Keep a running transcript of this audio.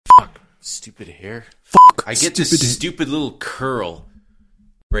stupid hair. Fuck. I get this stupid little curl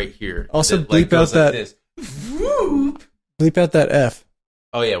right here. Also, that, bleep out that. Like Bleep out that F.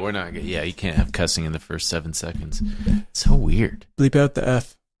 Oh yeah, we're not. Yeah, you can't have cussing in the first 7 seconds. It's so weird. Bleep out the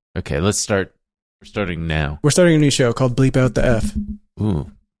F. Okay, let's start. We're starting now. We're starting a new show called Bleep Out the F.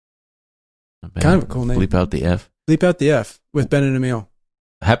 Ooh, not bad. Kind of a cool name. Bleep out the F. Bleep out the F with Ben and Emil.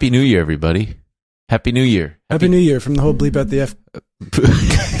 Happy New Year, everybody. Happy New Year. Happy New Year from the whole Bleep Out the F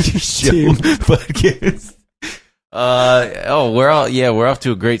team podcast. We're off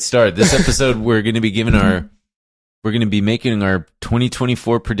to a great start. This episode, we're going to be making our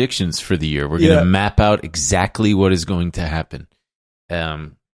 2024 predictions for the year. We're going to map out exactly what is going to happen.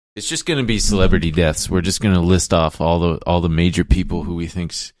 It's just going to be celebrity deaths. We're just going to list off all the major people who we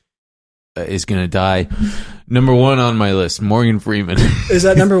think is going to die. Number 1 on my list, Morgan Freeman. Is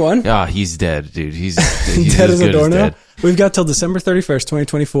that number 1? He's dead, dude. He's dead as a doornail. We've got till December 31st,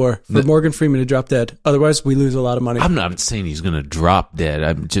 2024 for Morgan Freeman to drop dead. Otherwise, we lose a lot of money. I'm not saying he's going to drop dead.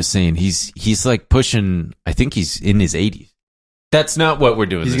 I'm just saying he's like pushing, I think he's in his 80s. That's not what we're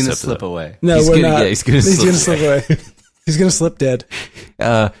doing. He's going to slip away. No, we're not. Yeah, he's going to slip away. He's going to slip dead.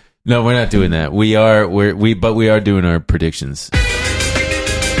 No, we're not doing that. We are doing our predictions.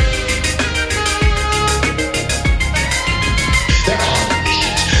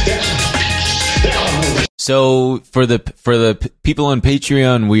 So for the people on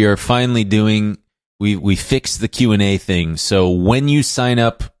Patreon, we are finally doing we fixed the Q&A thing. So when you sign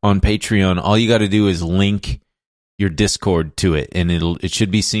up on Patreon, all you got to do is link your Discord to it, and it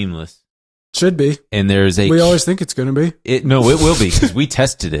should be seamless. Should be. And there's we always think it's going to be. It will be because we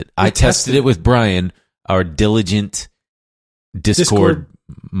tested it. I tested it with Brian, our diligent Discord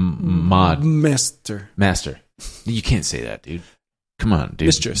mod master. You can't say that, dude. Come on, dude.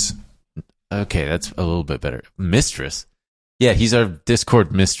 Mistress. Okay, that's a little bit better. Mistress. Yeah, he's our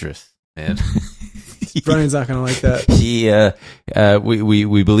Discord mistress, man. Brian's not going to like that.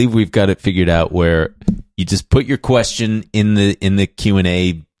 We believe we've got it figured out where you just put your question in the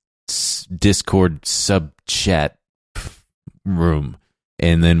Q&A Discord sub chat room,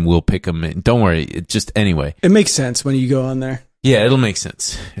 and then we'll pick them in. Don't worry. Anyway. It makes sense when you go on there. Yeah, it'll make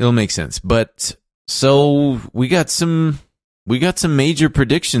sense. But so we got some major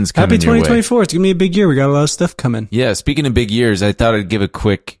predictions coming. Happy 2024. It's going to be a big year. We got a lot of stuff coming. Yeah, speaking of big years, I thought I'd give a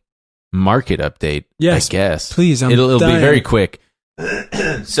quick market update. Yes, I guess. Please, it'll be very quick.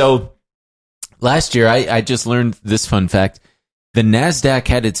 So last year, I just learned this fun fact. The NASDAQ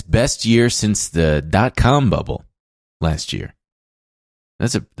had its best year since the .com bubble last year.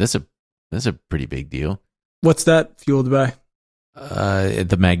 That's a pretty big deal. What's that fueled by?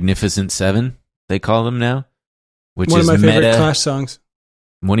 The Magnificent Seven, they call them now. Which one is of my favorite meta. Clash songs.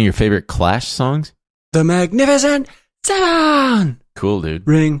 One of your favorite Clash songs? The Magnificent Seven! Cool, dude.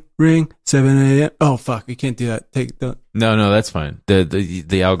 Ring, 7 a.m. Oh, fuck. We can't do that. No, that's fine.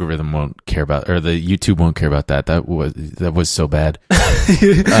 The algorithm won't care about, or the YouTube won't care about that. That was so bad.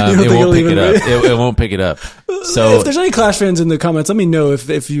 It won't pick it up. It won't pick it up. So if there's any Clash fans in the comments, let me know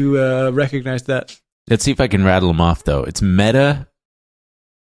if you recognize that. Let's see if I can rattle them off, though. It's Meta,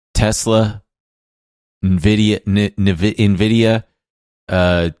 Tesla, NVIDIA,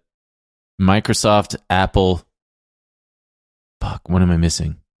 Microsoft, Apple. Fuck, what am I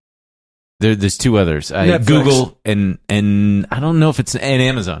missing? There's 2 others. Google and I don't know if it's and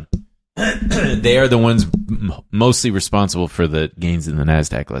Amazon. They are the ones mostly responsible for the gains in the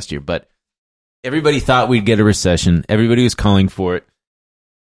NASDAQ last year. But everybody thought we'd get a recession. Everybody was calling for it.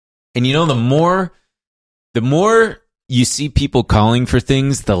 And the more you see people calling for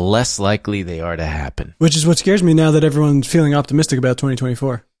things, the less likely they are to happen. Which is what scares me now that everyone's feeling optimistic about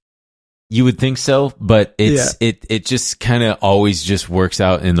 2024. You would think so, but it just kind of always just works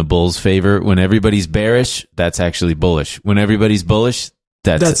out in the bulls' favor. When everybody's bearish, that's actually bullish. When everybody's bullish,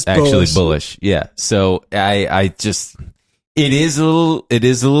 that's actually bullish. Yeah. So I just it is a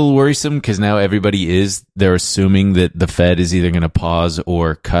little worrisome because now they're assuming that the Fed is either going to pause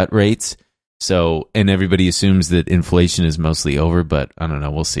or cut rates. So, and everybody assumes that inflation is mostly over, but I don't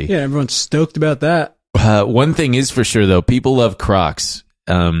know. We'll see. Yeah, everyone's stoked about that. One thing is for sure, though, people love Crocs.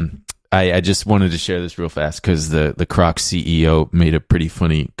 I just wanted to share this real fast because the Crocs CEO made a pretty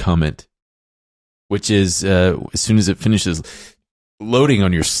funny comment, which is as soon as it finishes loading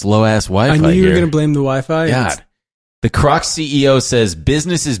on your slow-ass Wi-Fi. I knew you were going to blame the Wi-Fi. God. The Crocs CEO says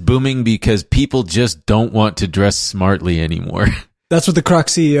business is booming because people just don't want to dress smartly anymore. That's what the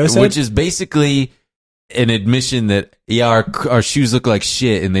Crocs CEO said? Which is basically an admission that, our shoes look like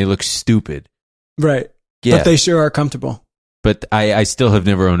shit and they look stupid. Right. Yeah. But they sure are comfortable. But I still have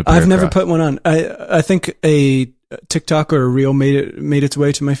never owned a pair of I've never Crocs. put one on. I think a TikTok or a reel made its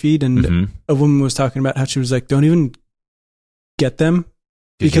way to my feed, and a woman was talking about how she was like, "Don't even get them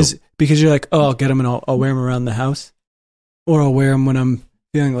because you're like, oh, I'll get them and I'll wear them around the house, or I'll wear them when I'm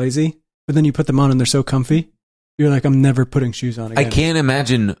feeling lazy. But then you put them on and they're so comfy. You're like, I'm never putting shoes on again." I can't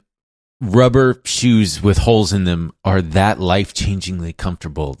imagine rubber shoes with holes in them are that life-changingly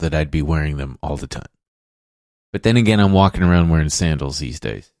comfortable that I'd be wearing them all the time. But then again, I'm walking around wearing sandals these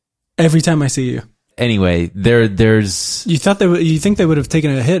days. Every time I see you. Anyway, there's... You think they would have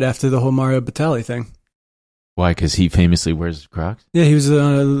taken a hit after the whole Mario Batali thing. Why? Because he famously wears Crocs? Yeah, he was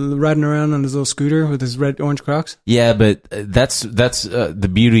riding around on his little scooter with his red-orange Crocs. Yeah, but that's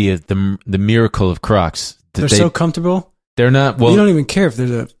the beauty of the miracle of Crocs. They're so comfortable. They're not... Well, you don't even care if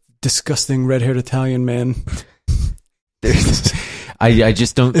there's a disgusting red-haired Italian man. I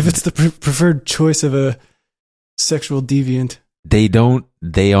just don't... If it's the preferred choice of a sexual deviant.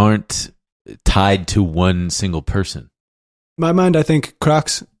 They aren't tied to one single person. My mind, I think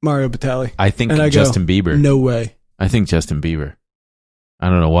Crocs, Mario Batali. I think Justin Bieber. No way. I think Justin Bieber. I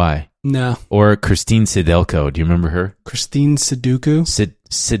don't know why. No. Or Christine Sidelko. Do you remember her? Christine Siduku?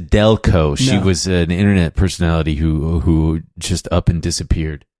 Sidelko. She was an internet personality who just up and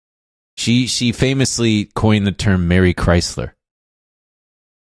disappeared. She famously coined the term Mary Chrysler.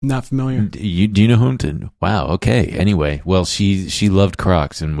 Not familiar. Do you know whom? Wow. Okay. Anyway, well, she loved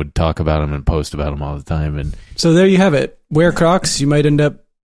Crocs and would talk about them and post about them all the time. And so there you have it. Wear Crocs, you might end up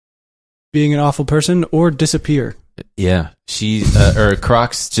being an awful person or disappear. Yeah, or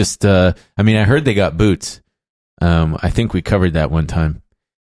Crocs. Just, I heard they got boots. I think we covered that one time.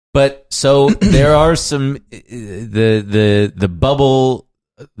 But so there are some the bubble,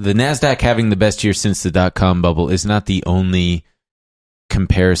 the NASDAQ having the best year since the .com bubble is not the only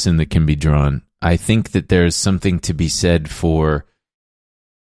comparison that can be drawn. I think that there's something to be said for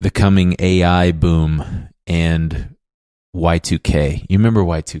the coming AI boom and Y2K. You remember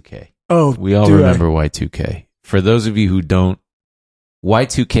Y2K? Oh, we all remember Y2K. For those of you who don't,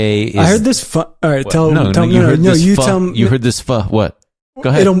 Y2K is... I heard this... All right, what? tell me. You heard this... What? Go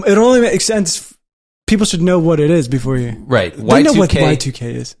ahead. It only makes sense. People should know what it is before you... Right. They know what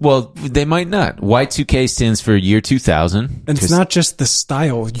Y2K is. Well, they might not. Y2K stands for year 2000. And it's not just the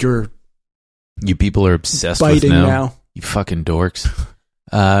style you people are obsessed with now. You fucking dorks.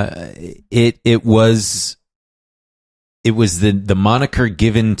 It was the moniker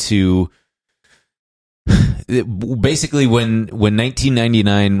given to... Basically, when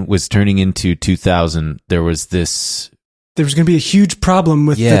 1999 was turning into 2000, there was going to be a huge problem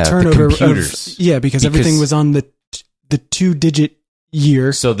with the turnover the computers. Because everything was on the 2-digit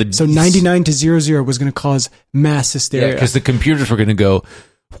year. So 99 to 00 was going to cause mass hysteria. Yeah, because the computers were going to go,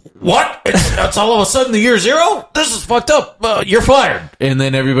 what? It's all of a sudden the year 0? This is fucked up. You're fired. And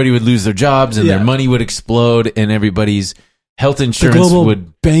then everybody would lose their jobs and their money would explode and everybody's health insurance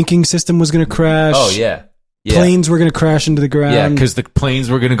banking system was going to crash. Oh, yeah. Planes were going to crash into the ground. Yeah, because the planes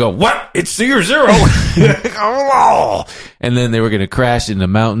were going to go, what? It's the year 0. And then they were going to crash into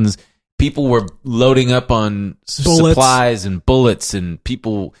mountains. People were loading up on supplies and bullets, and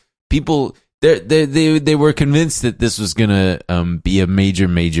people they were convinced that this was going to be a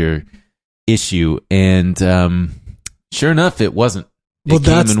major issue. And sure enough, it wasn't.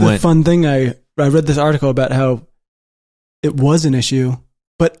 That's the fun thing. I read this article about how it was an issue,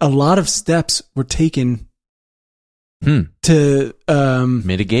 but a lot of steps were taken to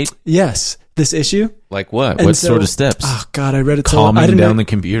mitigate. Yes, this issue. Like what? And what sort of steps? Oh God, I read it. Calming down the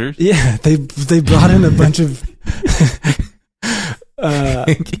computers. Yeah, they brought in a bunch of.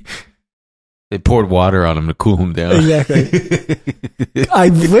 They poured water on them to cool them down. Exactly. I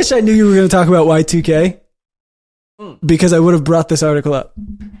wish I knew you were going to talk about Y2K because I would have brought this article up.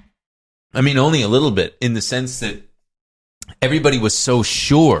 I mean, only a little bit in the sense that everybody was so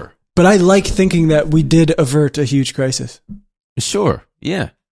sure. But I like thinking that we did avert a huge crisis. Sure, yeah.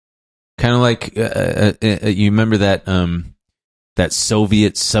 Kind of like you remember that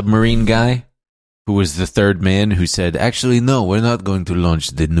Soviet submarine guy who was the third man who said, "Actually, no, we're not going to launch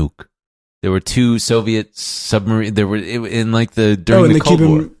the nuke." There were 2 Soviet submarine. There were in like during the Cold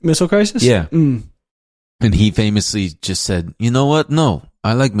War. Cuban Missile Crisis. Yeah, and he famously just said, "You know what? No,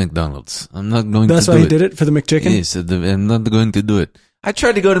 I like McDonald's. I'm not going to do it." That's why he did it for the McChicken? He said, I'm not going to do it. I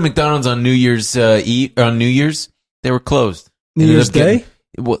tried to go to McDonald's on New Year's on New Year's. They were closed. New Year's Day?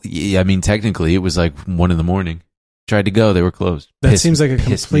 Well, yeah, I mean, technically, it was like 1 a.m. Tried to go. They were closed. That seems like a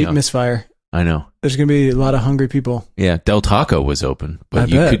complete misfire. I know. There's going to be a lot of hungry people. Yeah, Del Taco was open, but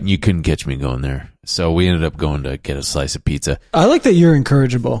you couldn't catch me going there. So we ended up going to get a slice of pizza. I like that you're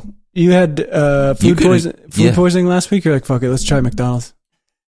incorrigible. You had food poisoning last week. You're like, fuck it, let's try McDonald's.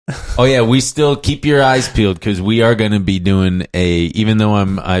 Oh yeah, we still keep your eyes peeled because we are going to be doing even though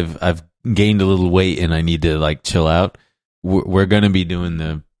I've gained a little weight and I need to like chill out. We're going to be doing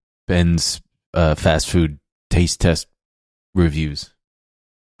the Ben's fast food taste test reviews.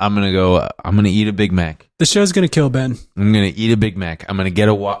 I'm going to eat a Big Mac. The show's going to kill Ben. I'm going to eat a Big Mac. I'm going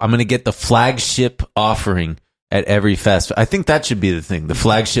to get the flagship offering at every fast food. I think that should be the thing. The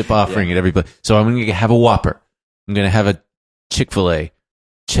flagship offering at every place. So I'm going to have a Whopper. I'm going to have a Chick-fil-A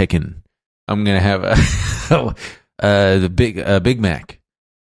chicken. I'm going to have the Big Mac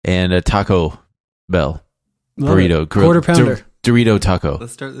and a Taco Bell burrito. Quarter pounder. Dorito taco.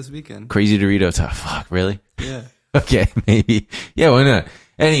 Let's start this weekend. Crazy Dorito taco. Fuck, really? Yeah. Okay, maybe. Yeah, why not?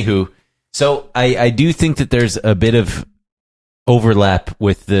 Anywho, so I do think that there's a bit of overlap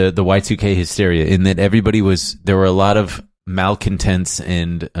with the Y2K hysteria in that there were a lot of malcontents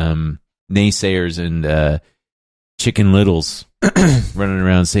and naysayers and Chicken Littles running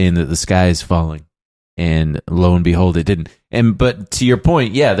around saying that the sky is falling, and lo and behold, it didn't. But to your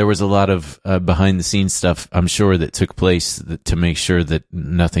point, yeah, there was a lot of behind the scenes stuff, I'm sure, that took place to make sure that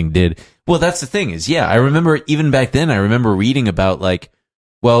nothing did. Well, that's the thing is, yeah, I remember even back then, I remember reading about like,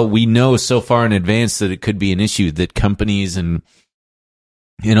 well, we know so far in advance that it could be an issue, that companies and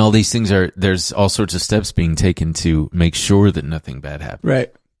all these things there's all sorts of steps being taken to make sure that nothing bad happened.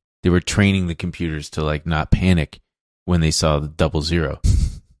 Right. They were training the computers to like not panic when they saw the 00,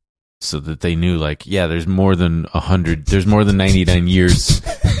 so that they knew like, yeah, there's more than 100, there's more than 99 years.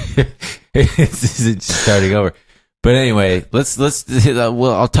 It's starting over. But anyway, let's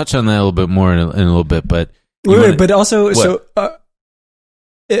well, I'll touch on that a little bit more in a little bit, but but also, what?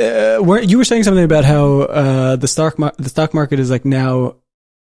 So you were saying something about how the stock market is like now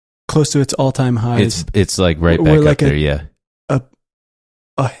close to its all-time highs. It's like right back up there, yeah.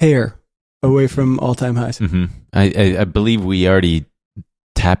 A hair away from all-time highs. Mm-hmm. I believe we already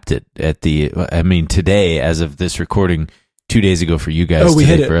tapped it at today, as of this recording, 2 days ago for you guys. Oh, we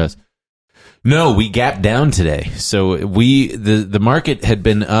hit it for us. No, we gapped down today. So the market has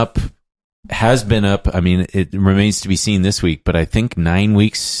been up. I mean, it remains to be seen this week, but I think 9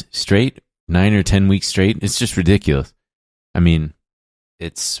 weeks straight, 9 or 10 weeks straight. It's just ridiculous. I mean, I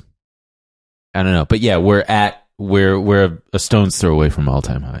don't know, but yeah, we're a stone's throw away from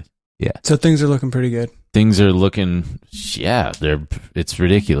all-time highs. Yeah. So things are looking pretty good. Things are looking, yeah, it's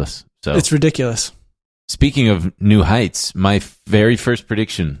ridiculous. So it's ridiculous. Speaking of new heights, my very first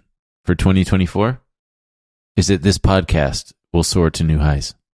prediction for 2024 is that this podcast will soar to new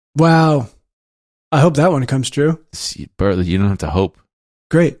highs. Wow. I hope that one comes true. Bert, you don't have to hope.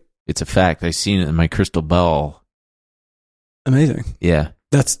 Great. It's a fact. I've seen it in my crystal ball. Amazing. Yeah.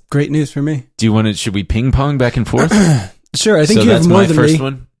 That's great news for me. Should we ping pong back and forth? Sure. I think you have more than me. That's my first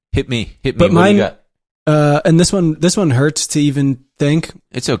one. Hit me. But mine, what do you got? And this one hurts to even think.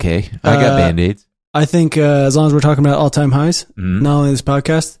 It's okay. I got Band-Aids. I think as long as we're talking about all-time highs, not only this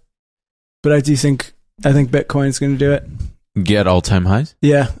podcast, but I think Bitcoin's going to do it. Get all-time highs?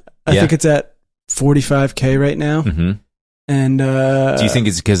 Yeah. I think it's at 45K right now. Mm-hmm. And do you think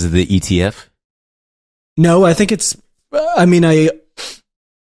it's because of the ETF? No, I think it's,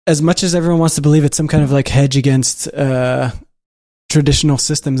 as much as everyone wants to believe it's some kind of like hedge against traditional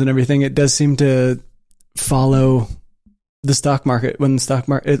systems and everything, it does seem to follow the stock market. When the stock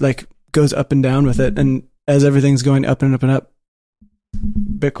market, it like goes up and down with it. And as everything's going up and up and up,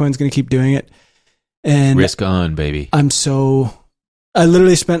 Bitcoin's going to keep doing it. And risk on, baby. I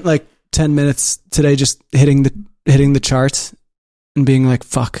literally spent like 10 minutes today just hitting the charts and being like,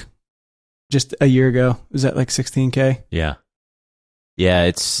 fuck. Just a year ago, it was at like 16K. Yeah. Yeah,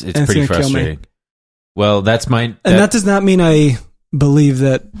 it's pretty frustrating. Well, that's mine. And that does not mean I believe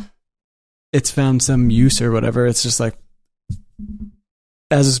that it's found some use or whatever. It's just like,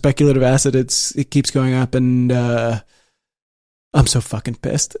 as a speculative asset, it keeps going up, and I'm so fucking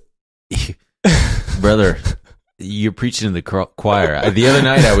pissed. Brother, you're preaching to the choir. The other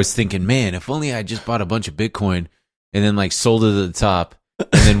night I was thinking, man, if only I just bought a bunch of Bitcoin and then like sold it at the top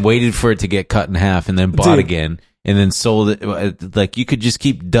and then waited for it to get cut in half and then bought again and then sold it. Like, you could just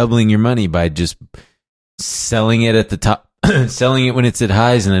keep doubling your money by just selling it at the top, selling it when it's at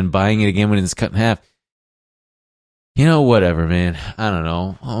highs and then buying it again when it's cut in half. You know, whatever, man. I don't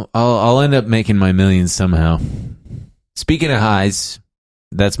know. I'll end up making my millions somehow. Speaking of highs,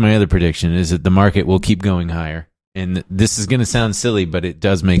 that's my other prediction, is that the market will keep going higher. And this is going to sound silly, but it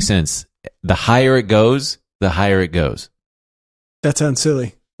does make sense. The higher it goes, the higher it goes. That sounds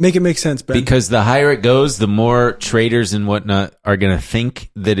silly. Make it make sense, Ben. Because the higher it goes, the more traders and whatnot are going to think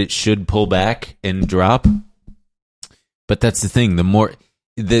that it should pull back and drop. But that's the thing. The more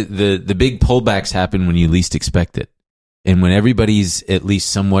the big pullbacks happen when you least expect it. And when everybody's at least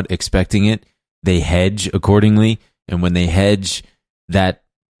somewhat expecting it, they hedge accordingly. And when they hedge, that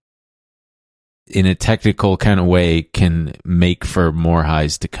in a technical kind of way can make for more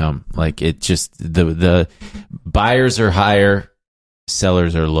highs to come. Like it just, the buyers are higher,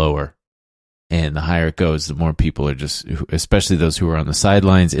 sellers are lower. And the higher it goes, the more people are just, especially those who are on the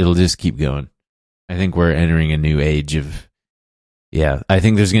sidelines, it'll just keep going. I think we're entering a new age of, yeah, I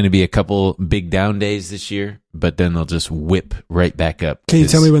think there's going to be a couple big down days this year, but then they'll just whip right back up. Can you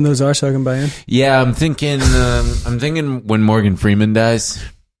tell me when those are so I can buy in? Yeah, I'm thinking when Morgan Freeman dies,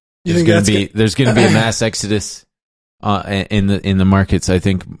 there's going to be a mass exodus in the markets. I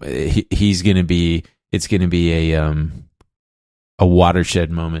think it's going to be a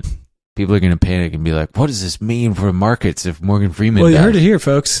watershed moment. People are going to panic and be like, what does this mean for markets if Morgan Freeman dies? You heard it here,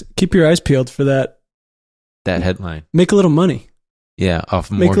 folks. Keep your eyes peeled for that headline. Make a little money. Yeah,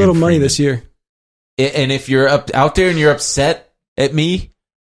 off Morgan Make a little Freeman. money this year. And if you're out there and you're upset at me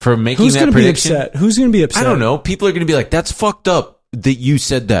for making Who's that gonna prediction. Be upset? Who's going to be upset? I don't know. People are going to be like, that's fucked up that you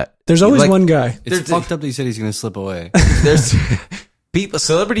said that. There's always one guy. It's fucked up that he said he's going to slip away. There's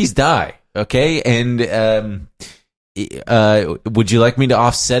celebrities die, okay? And would you like me to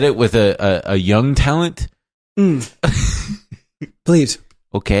offset it with a young talent? Please.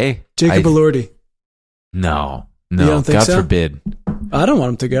 Okay. Jacob Elordi. No. You don't think God so? forbid. I don't want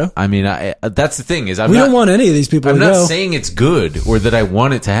him to go. I mean, that's the thing is, we don't want any of these people to go. I'm not saying it's good or that I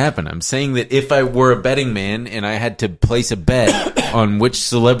want it to happen. I'm saying that if I were a betting man and I had to place a bet on which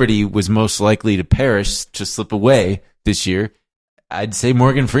celebrity was most likely to perish, to slip away this year, I'd say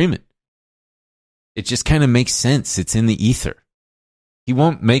Morgan Freeman. It just kind of makes sense. It's in the ether. He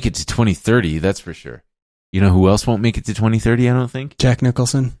won't make it to 2030, that's for sure. You know who else won't make it to 2030, I don't think? Jack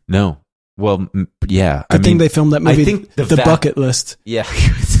Nicholson. No. Well, yeah. Good thing they filmed that movie, I think The Bucket List. Yeah,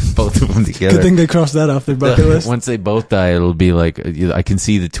 both of them together. Good thing they crossed that off their bucket list. Once they both die, it'll be like, I can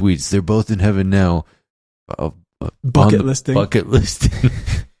see the tweets. They're both in heaven now. Bucket listing. Bucket listing.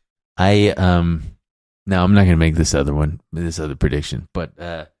 Now I'm not going to make this other prediction,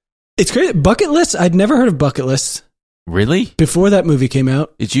 but it's crazy. Bucket lists? I'd never heard of bucket lists. Really? Before that movie came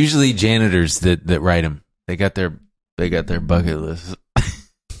out. It's usually janitors that write them. They got their bucket lists.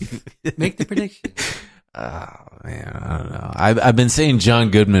 Make the prediction. Oh man, I don't know. I've been saying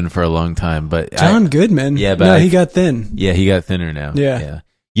John Goodman for a long time, but John Goodman. Yeah, but he got thin. Yeah, he got thinner now. Yeah.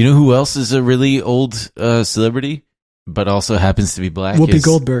 You know who else is a really old celebrity, but also happens to be black? Whoopi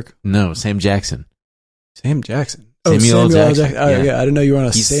Goldberg. No, Sam Jackson. Sam Jackson. Samuel L. Jackson. Oh yeah, I didn't know you were on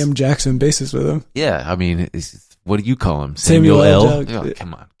a Sam Jackson basis with him. Yeah, I mean, what do you call him? Samuel L. Oh,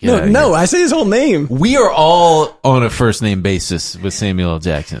 come on. No, I say his whole name. We are all on a first name basis with Samuel L.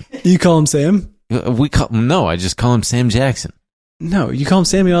 Jackson. You call him Sam? No, I just call him Sam Jackson. No, you call him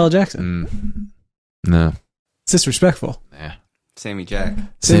Samuel L. Jackson. No. It's disrespectful. Yeah. Sammy Jack.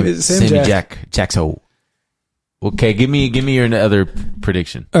 Sammy Jack. Jackso. Okay, give me your other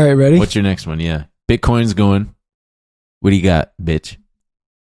prediction. All right, ready? What's your next one? Yeah. Bitcoin's going. What do you got, bitch?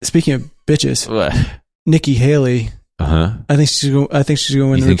 Speaking of bitches, What? Nikki Haley. Uh-huh. I think she's going to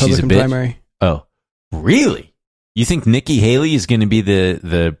win the Republican primary. Oh, really? You think Nikki Haley is going to be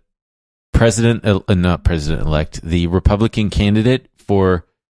the president, not president-elect, the Republican candidate for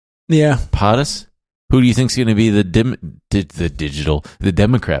POTUS? Who do you think is going to be the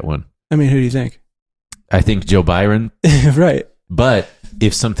Democrat one? I mean, who do you think? I think Joe Biden. Right. But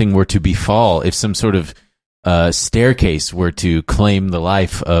if something were to befall, if some sort of staircase were to claim the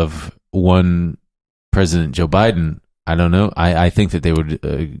life of one President Joe Biden, I don't know. I think that they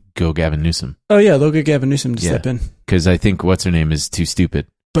would go Gavin Newsom. Oh, yeah, they'll get Gavin Newsom to step in. Because I think what's her name is too stupid.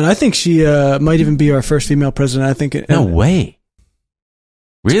 But I think she might even be our first female president. I think no way.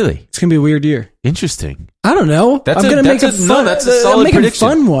 Really? It's going to be a weird year. Interesting. I don't know. That's a solid prediction.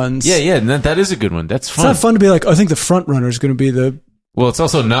 Fun ones. Yeah, that is a good one. That's fun. It's not fun to be like, I think the front runner is going to be the... Well, it's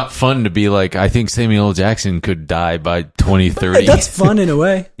also not fun to be like, I think Samuel L. Jackson could die by 2030. That's fun in a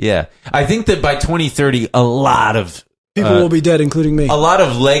way. Yeah. I think that by 2030, a lot of... people will be dead, including me. A lot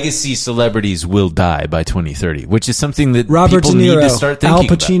of legacy celebrities will die by 2030, which is something that Robert people De Niro, need to start thinking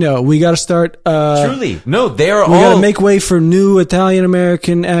Al Pacino. about. We got to start... Truly. No, they are all... We got to make way for new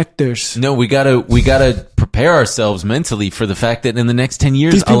Italian-American actors. No, we got to prepare ourselves mentally for the fact that in the next 10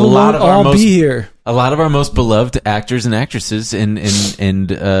 years, these people won't all be here. A lot of our most beloved actors and actresses and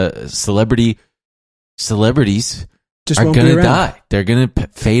celebrities just are going to die. They're going to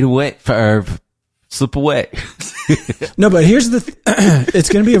fade away or slip away. No, but here's the it's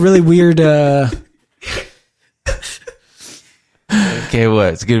going to be a really weird Okay,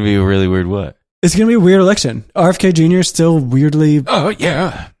 what? It's going to be a really weird what? It's going to be a weird election. RFK Jr. is still weirdly... Oh,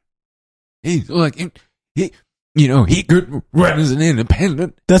 yeah. He's like... He could run as an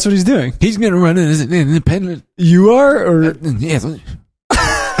independent. That's what he's doing. He's going to run as an independent. You are, or Yes.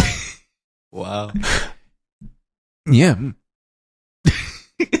 Wow. Yeah.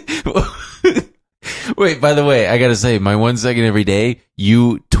 Wait, by the way, I got to say, my 1 second every day,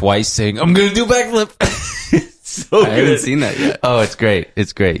 you twice saying, I'm going to do backflip. So I haven't seen that yet. Oh, it's great.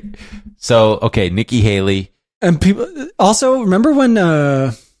 It's great. So, okay, Nikki Haley. And people also remember when,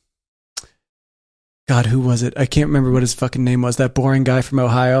 God, who was it? I can't remember what his fucking name was. That boring guy from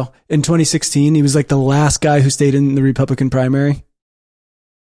Ohio in 2016. He was like the last guy who stayed in the Republican primary.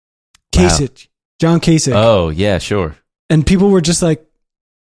 Kasich, John Kasich. Oh, yeah, sure. And people were just like,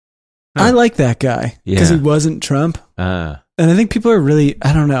 I like that guy because Yeah. he wasn't Trump. And I think people are really,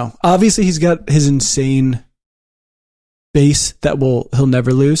 I don't know. Obviously, he's got his insane base that he'll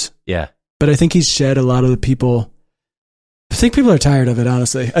never lose. Yeah. But I think he's shed a lot of the people. I think people are tired of it,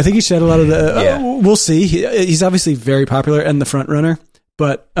 honestly. I think he shed a lot of the. We'll see. He's obviously very popular and the front runner,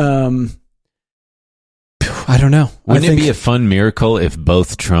 but I don't know. Wouldn't it be a fun miracle if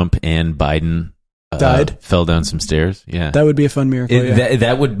both Trump and Biden died? Fell down some stairs? Yeah. That would be a fun miracle.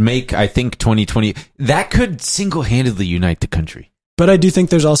 That would make, I think, 2020. That could single-handedly unite the country. But I do think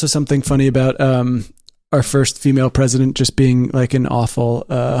there's also something funny about our first female president just being like an awful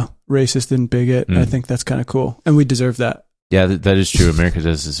racist and bigot. I think that's kind of cool. And we deserve that. Yeah, that is true. America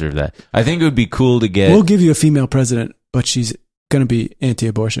does deserve that. I think it would be cool to get... We'll give you a female president, but she's going to be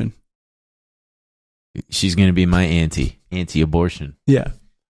anti-abortion. She's going to be my anti-abortion. Yeah.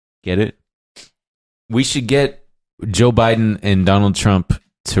 Get it? We should get Joe Biden and Donald Trump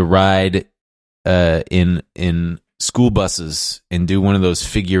to ride in school buses and do one of those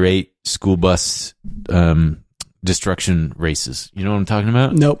figure 8 school bus destruction races. You know what I'm talking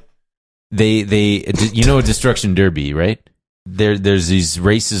about? Nope. They you know a destruction derby, right? There's these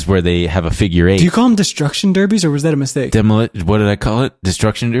races where they have a figure 8. Do you call them destruction derbies, or was that a mistake? What did I call it?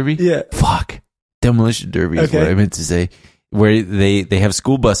 Destruction derby? Yeah. Fuck. Demolition derby is what I meant to say. Where they have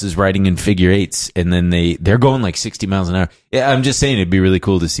school buses riding in figure 8s, and then they're going like 60 miles an hour. Yeah, I'm just saying it'd be really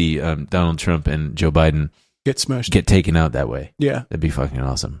cool to see Donald Trump and Joe Biden get smushed, get taken out that way. Yeah, that'd be fucking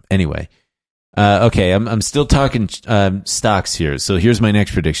awesome. Anyway, okay, I'm still talking stocks here. So here's my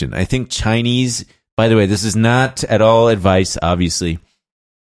next prediction. I think Chinese. By the way, this is not at all advice, obviously,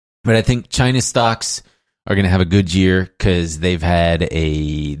 but I think China stocks are going to have a good year because they've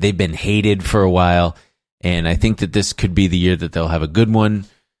been hated for a while. And I think that this could be the year that they'll have a good one.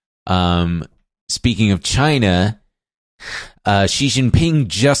 Speaking of China, Xi Jinping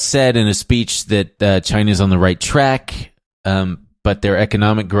just said in a speech that China is on the right track, but their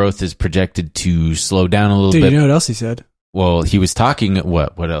economic growth is projected to slow down a little bit. You know what else he said? Well, he was talking.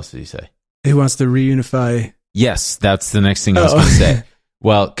 What else did he say? He wants to reunify. Yes, that's the next thing I was going to say.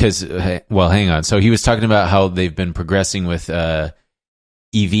 Well, hang on. So he was talking about how they've been progressing with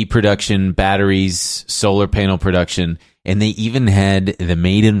EV production, batteries, solar panel production, and they even had the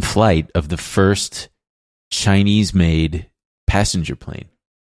maiden flight of the first Chinese-made passenger plane,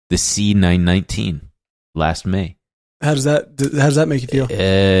 the C919, last May. How does that make you feel?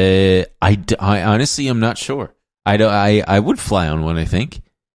 I honestly am not sure. I would fly on one, I think.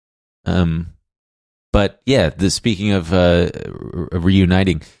 But yeah, speaking of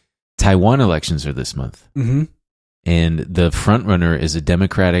reuniting, Taiwan elections are this month. Mm-hmm. And the front runner is a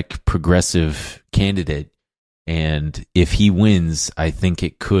Democratic progressive candidate. And if he wins, I think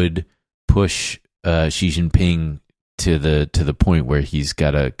it could push Xi Jinping to the point where he's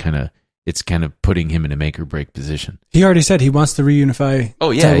got to it's kind of putting him in a make or break position. He already said he wants to reunify. Oh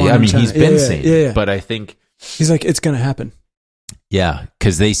yeah, Taiwan I mean, and China. he's been saying yeah. it, but I think he's like, it's going to happen. Yeah,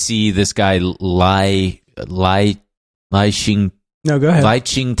 because they see this guy Lai Ching. No, go ahead. Lai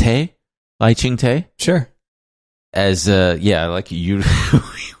Ching-te, sure. As like you,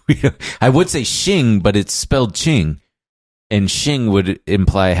 I would say Xing, but it's spelled Ching, and Xing would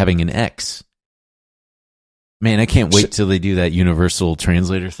imply having an X. Man, I can't wait till they do that universal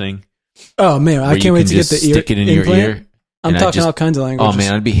translator thing. Oh man, I can't wait to get the ear. Stick it in your ear. I'm talking all kinds of languages. Oh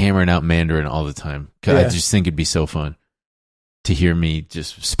man, I'd be hammering out Mandarin all the time. I just think it'd be so fun to hear me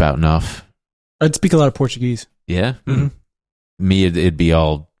just spouting off. I'd speak a lot of Portuguese. Yeah, mm-hmm. Me, it'd be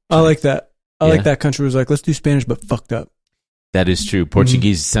all. I like that. I like that country was like, let's do Spanish, but fucked up. That is true.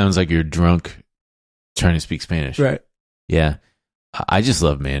 Portuguese sounds like you're drunk trying to speak Spanish. Right. Yeah. I just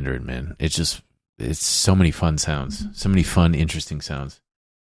love Mandarin, man. It's so many fun sounds. So many fun, interesting sounds.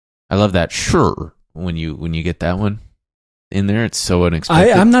 I love that sure when you get that one in there. It's so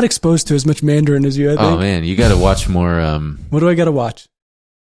unexpected. I'm not exposed to as much Mandarin as you, I think. Oh, man. You got to watch more. What do I got to watch?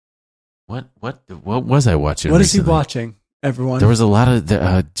 What was I watching? What recently? is he watching? Everyone. There was a lot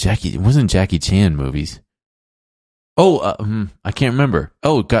of Jackie. It wasn't Jackie Chan movies. I can't remember.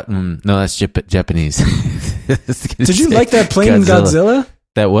 No, that's Japanese. Did you like that plane in Godzilla?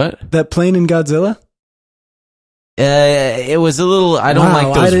 That what? That plane in Godzilla? It was a little. I don't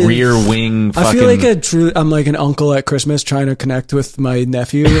like those rear wing. I feel like I'm like an uncle at Christmas trying to connect with my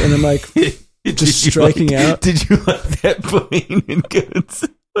nephew, and I'm like just striking out. Did you like that plane in Godzilla?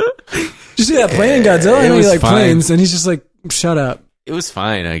 Did you see that plane in Godzilla? I know you like planes, and he's just like, shut up. It was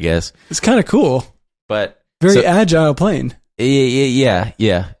fine, I guess. It's kind of cool, but very agile plane. Yeah.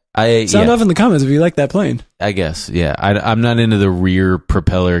 Sound off in the comments if you like that plane. I guess, yeah. I'm not into the rear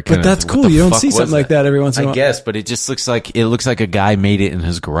propeller kind of. But that's cool. You don't see something like that every once in a while. I guess, but it just looks like a guy made it in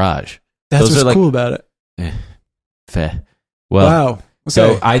his garage. That's what's cool about it. Fair. Well, wow. Okay.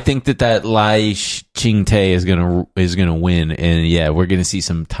 So I think that Lai Ching-te is gonna win, and yeah, we're gonna see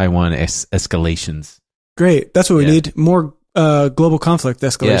some Taiwan escalations. Great. That's what we need. More global conflict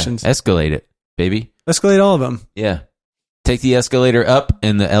escalations. Yeah, escalate it, baby. Escalate all of them. Yeah. Take the escalator up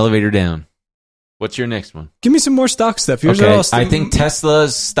and the elevator down. What's your next one? Give me some more stock stuff. I think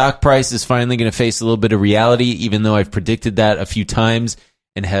Tesla's stock price is finally going to face a little bit of reality, even though I've predicted that a few times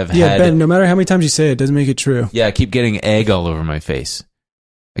and have had... Yeah, Ben, no matter how many times you say it, it doesn't make it true. Yeah, I keep getting egg all over my face.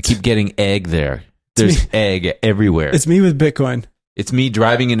 I keep getting egg there. There's egg everywhere. It's me with Bitcoin. It's me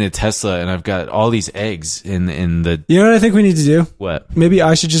driving in a Tesla, and I've got all these eggs in the... You know what I think we need to do? What? Maybe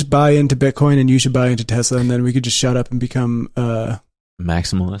I should just buy into Bitcoin, and you should buy into Tesla, and then we could just shut up and become...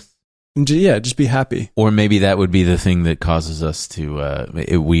 maximalists? Yeah, just be happy. Or maybe that would be the thing that causes us to...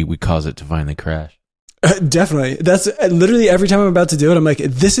 we cause it to finally crash. Definitely. That's literally every time I'm about to do it, I'm like,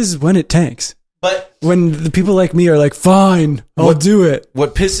 this is when it tanks. But when the people like me are like, fine, I'll do it.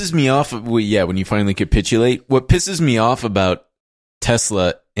 What pisses me off... when you finally capitulate, what pisses me off about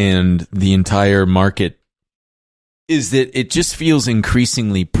Tesla and the entire market is that it just feels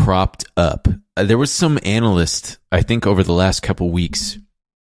increasingly propped up. There was some analyst, I think over the last couple weeks,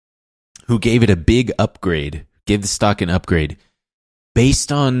 who gave it a big upgrade, gave the stock an upgrade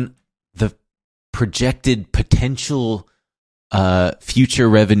based on the projected potential future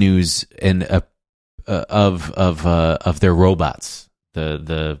revenues and of their robots.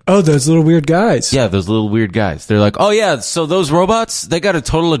 Those little weird guys. Yeah, those little weird guys. They're like, oh yeah, so those robots, they got a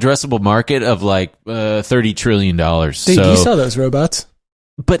total addressable market of like $30 trillion. You saw those robots.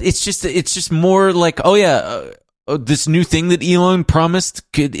 But it's just more like, oh yeah, this new thing that Elon promised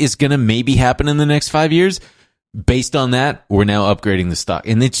is going to maybe happen in the next 5 years. Based on that, we're now upgrading the stock.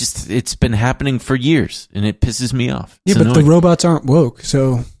 And it's been happening for years, and it pisses me off. It's annoying. The robots aren't woke,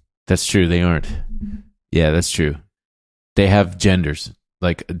 so... That's true, they aren't. Yeah, that's true. They have genders,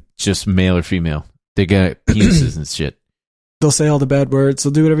 like just male or female. They got penises and shit. They'll say all the bad words.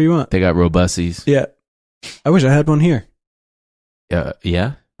 They'll do whatever you want. They got robussies. Yeah. I wish I had one here.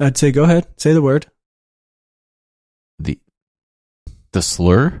 Yeah? I'd say, go ahead. Say the word. The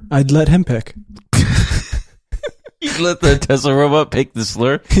slur? I'd let him pick. You'd let the Tesla robot pick the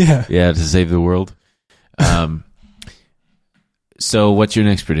slur? Yeah. Yeah, to save the world. So what's your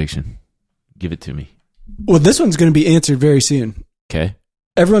next prediction? Give it to me. Well, this one's going to be answered very soon. Okay.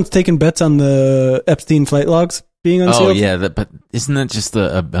 Everyone's taking bets on the Epstein flight logs being unsealed. Oh, yeah. But isn't that just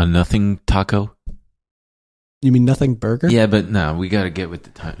a nothing taco? You mean nothing burger? Yeah, but no, we got to get with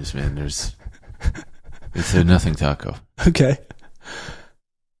the times, man. It's a nothing taco. Okay.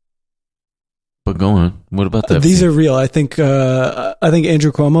 But go on. What about that? These are real. I think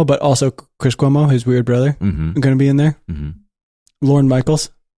Andrew Cuomo, but also Chris Cuomo, his weird brother, are going to be in there. Mm-hmm. Lorne Michaels.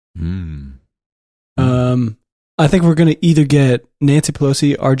 I think we're going to either get Nancy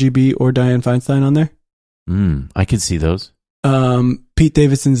Pelosi, RGB, or Dianne Feinstein on there. I can see those. Pete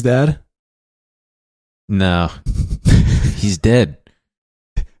Davidson's dad. No. He's dead.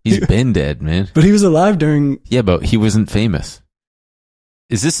 He's been dead, man. But he was alive during... Yeah, but he wasn't famous.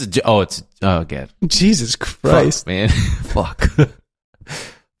 Is this oh, God. Jesus Christ. Fuck, man.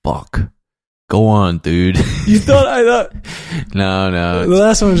 Fuck. Go on, dude. You thought I thought... No. The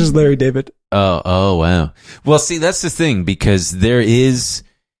last one was just Larry David. Oh, wow. Well, see, that's the thing, because there is...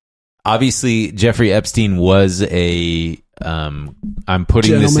 Obviously, Jeffrey Epstein was a... I'm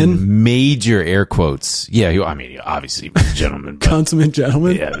putting this in major air quotes. Yeah, obviously, he was a gentleman. But, consummate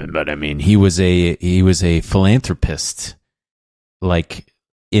gentleman. Yeah, but he was a philanthropist. Like,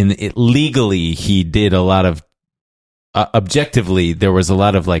 legally, he did a lot of... objectively, there was a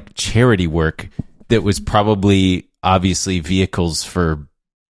lot of like charity work that was probably obviously vehicles for,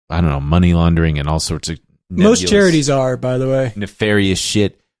 I don't know, money laundering and all sorts of most charities are, by the way, nefarious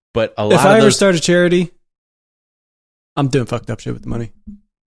shit. But a lot if I ever start a charity, I'm doing fucked up shit with the money.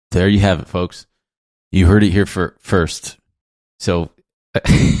 There you have it, folks. You heard it here first. So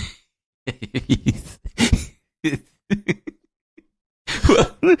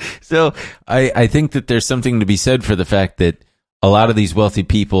So I think that there's something to be said for the fact that a lot of these wealthy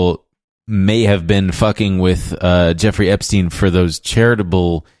people may have been fucking with Jeffrey Epstein for those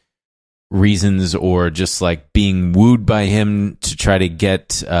charitable reasons, or just like being wooed by him to try to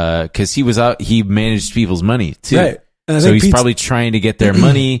get, because he managed people's money too. Right. So he's probably trying to get their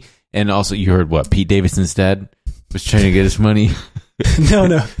money. And also, you heard what Pete Davidson's dad was trying to get his money.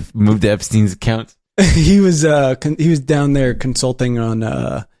 No. Moved to Epstein's account. He was down there consulting on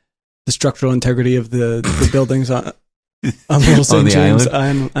the structural integrity of the buildings on Little St. James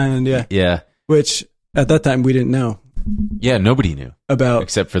Island. Yeah. Yeah. Which at that time we didn't know. Yeah, nobody knew about,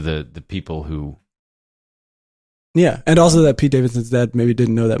 except for the people who. Yeah, and also that Pete Davidson's dad maybe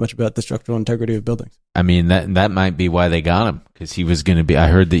didn't know that much about the structural integrity of buildings. I mean, that might be why they got him, because he was going to be. I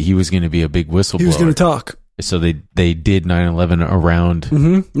heard that he was going to be a big whistleblower. He was going to talk. So they did 9/11 around.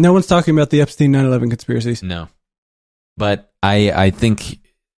 Mm-hmm. No one's talking about the Epstein 9/11 conspiracies. No, but I think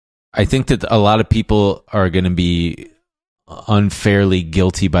that a lot of people are going to be unfairly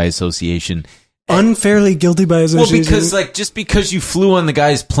guilty by association. Unfairly guilty by association. Well, because just because you flew on the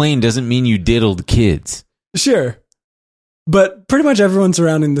guy's plane doesn't mean you diddled kids. Sure, but pretty much everyone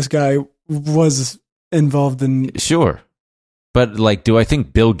surrounding this guy was involved in. Sure. But do I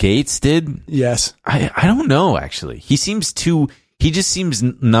think Bill Gates did? Yes. I don't know, actually. He just seems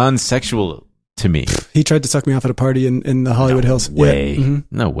non-sexual to me. He tried to suck me off at a party in the Hollywood Hills. Way. Yeah.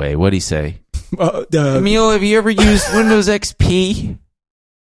 Mm-hmm. No way. What'd he say? Emil, have you ever used Windows XP?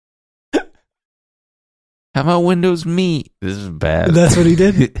 How about Windows Me? This is bad. That's what he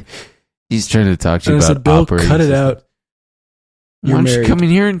did? He's trying to talk to you about I said, Bill, cut it out. Why don't you come in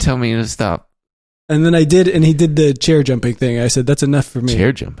here and tell me to stop? And then I did, and he did the chair jumping thing. I said, "That's enough for me."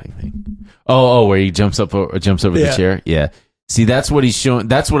 Chair jumping thing. Oh, where he jumps over the chair. Yeah. See, that's what he's showing.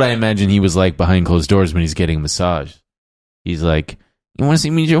 That's what I imagine he was like behind closed doors when he's getting a massage. He's like, "You want to see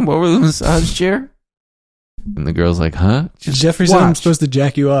me jump over the massage chair?" And the girl's like, "Huh?" Jeffrey said, "I'm supposed to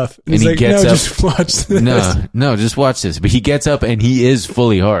jack you off." And he's like, "No, just watch this." No, just watch this. But he gets up and he is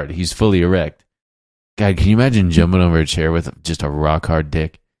fully hard. He's fully erect. God, can you imagine jumping over a chair with just a rock hard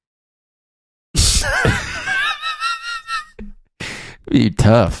dick? Be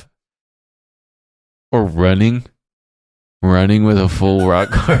tough. Or running with a full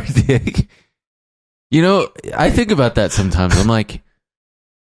rock hard dick. You know, I think about that sometimes. I'm like,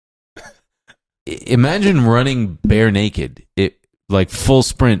 imagine running bare naked. Like full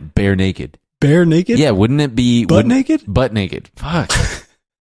sprint bare naked. Bare naked? Yeah, wouldn't it be butt naked? Butt naked. Fuck.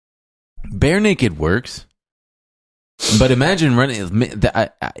 Bare naked works. But imagine running.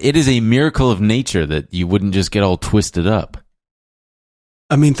 It is a miracle of nature that you wouldn't just get all twisted up.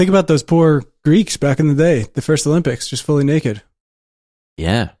 I mean, think about those poor Greeks back in the day, the first Olympics, just fully naked.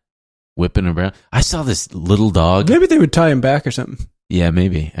 Yeah. Whipping around. I saw this little dog. Maybe they would tie him back or something. Yeah,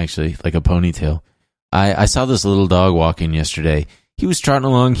 maybe, actually, like a ponytail. I saw this little dog walking yesterday. He was trotting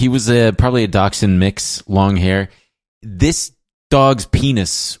along. He was probably a dachshund mix, long hair. This dog's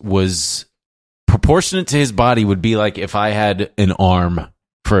penis was proportionate to his body, would be like if I had an arm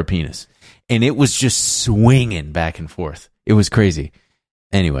for a penis. And it was just swinging back and forth. It was crazy.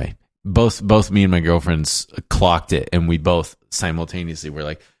 Anyway, both me and my girlfriends clocked it, and we both simultaneously were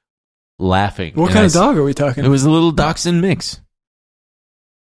like laughing. What kind of dog are we talking? It was a little dachshund mix.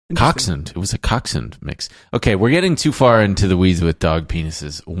 Coxswain. It was a coxswain mix. Okay, we're getting too far into the weeds with dog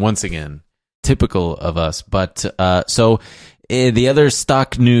penises once again. Typical of us. But so the other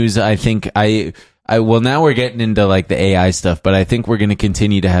stock news, I think well, now we're getting into like the AI stuff, but I think we're going to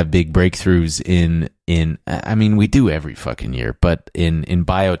continue to have big breakthroughs in I mean, we do every fucking year, but in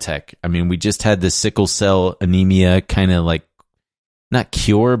biotech. I mean, we just had the sickle cell anemia kind of like, not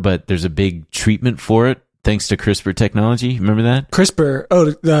cure, but there's a big treatment for it thanks to CRISPR technology. Remember that? CRISPR. Oh,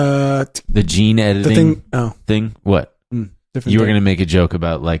 the gene editing thing. What? You were going to make a joke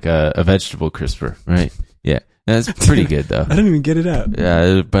about like a vegetable CRISPR, right? Yeah. That's pretty good, though. I didn't even get it out.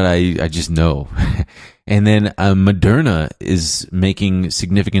 But I just know. And then Moderna is making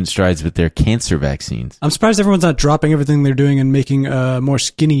significant strides with their cancer vaccines. I'm surprised everyone's not dropping everything they're doing and making more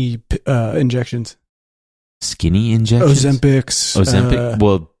skinny injections. Skinny injections? Ozempic.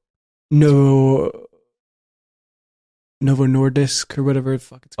 Well, Novo Nordisk or whatever the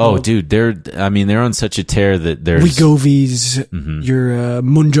fuck it's called. Oh, dude, they're on such a tear that there's Wegovy's, your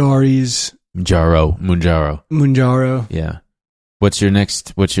Mounjaris. Mounjaro. Yeah. What's your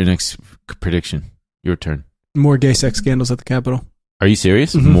next prediction? Your turn. More gay sex scandals at the Capitol. Are you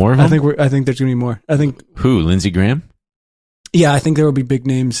serious? Mm-hmm. More of them? I think there's going to be more. I think who? Lindsey Graham? Yeah, I think there will be big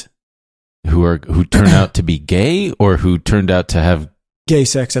names who turn out to be gay or who turned out to have gay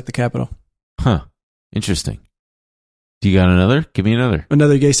sex at the Capitol. Huh. Interesting. Do you got another? Give me another.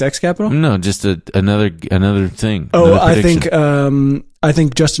 Another gay sex capital? No, just another thing. Oh, another prediction. I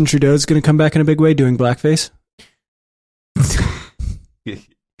think Justin Trudeau is going to come back in a big way doing blackface.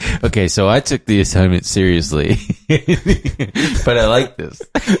 Okay, so I took the assignment seriously, but I like this.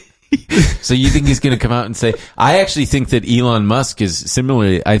 So you think he's going to come out and say? I actually think that Elon Musk is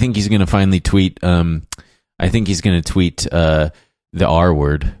similarly. I think he's going to finally tweet. I think he's going to tweet the R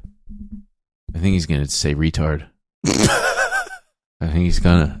word. I think he's going to say retard. I think he's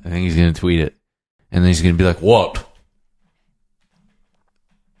gonna tweet it, and then he's gonna be like, "What?"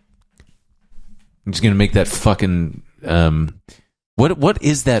 He's gonna make that fucking what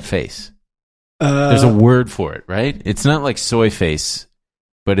is that face? There's a word for it, right? It's not like soy face,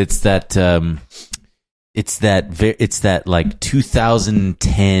 but it's that like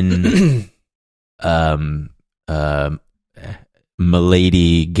 2010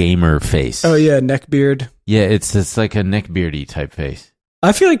 milady gamer face. Oh yeah, neckbeard. Yeah, it's like a neckbeardy type face.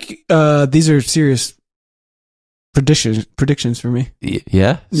 I feel like these are serious predictions for me.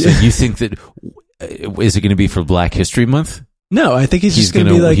 Yeah? So you think that is it going to be for Black History Month? No, I think he's just going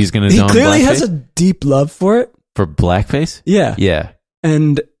to be like he clearly has a deep love for it. For blackface? Yeah. Yeah.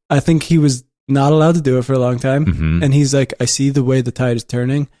 And I think he was not allowed to do it for a long time. Mm-hmm. And he's like, I see the way the tide is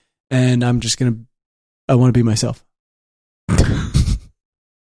turning, and I want to be myself.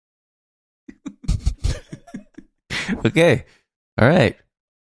 Okay. All right.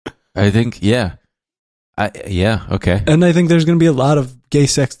 I think, yeah. Okay. And I think there's going to be a lot of gay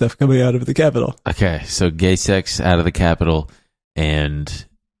sex stuff coming out of the Capitol. Okay. So gay sex out of the Capitol, and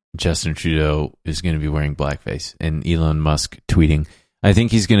Justin Trudeau is going to be wearing blackface, and Elon Musk tweeting. I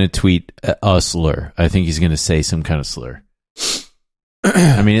think he's going to tweet a slur. I think he's going to say some kind of slur.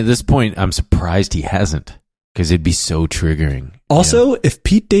 I mean, at this point, I'm surprised he hasn't, because it'd be so triggering. Also, if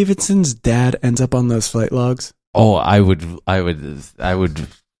Pete Davidson's dad ends up on those flight logs. Oh, I would. I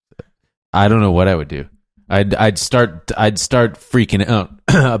don't know what I would do. I'd start freaking out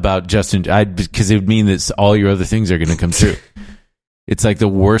about Justin. Because it would mean that all your other things are going to come true. It's like the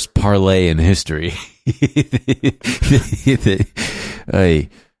worst parlay in history.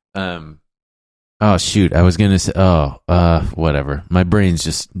 Oh shoot! I was gonna say. Whatever. My brain's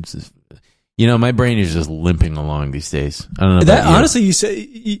just. My brain is just limping along these days. I don't know. That honestly, you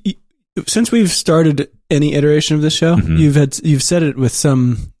say since we've started any iteration of this show, mm-hmm. you've said it with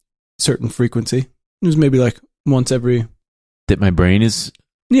some certain frequency. It was maybe like once every. That my brain is.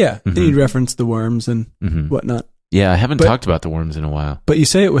 Yeah, mm-hmm. You'd reference the worms and mm-hmm. whatnot. Yeah, I haven't talked about the worms in a while. But you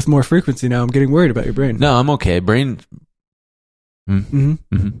say it with more frequency now. I'm getting worried about your brain. No, I'm okay. Brain. Mm-hmm.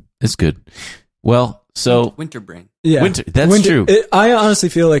 Mm-hmm. It's good. Well, so winter brain. Yeah, winter. That's true. I honestly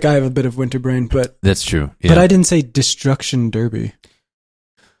feel like I have a bit of winter brain, but that's true. Yeah. But I didn't say Destruction Derby.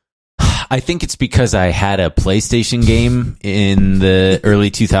 I think it's because I had a PlayStation game in the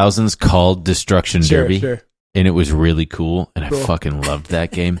early 2000s called Destruction Derby. Sure. And it was really cool, and I fucking loved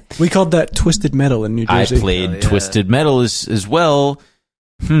that game. We called that Twisted Metal in New Jersey. I played Twisted Metal as well.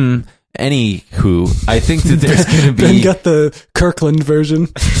 Anywho, I think that there's going to be... Ben got the Kirkland version.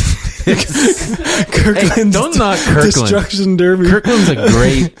 Kirkland, don't knock Kirkland. Destruction Derby. Kirkland's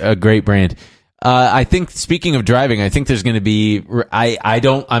a great brand. I think, speaking of driving, I think there's going to be.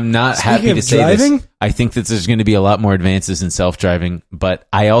 I'm not happy to say driving? this. I think that there's going to be a lot more advances in self-driving, but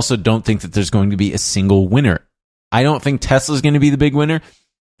I also don't think that there's going to be a single winner. I don't think Tesla's going to be the big winner.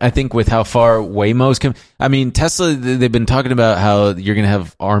 I think with how far Waymo's come. I mean, Tesla, they've been talking about how you're going to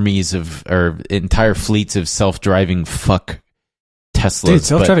have armies or entire fleets of self-driving fuck Teslas. Dude,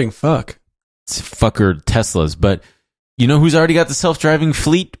 self-driving fuck. It's fucker Teslas. But you know who's already got the self-driving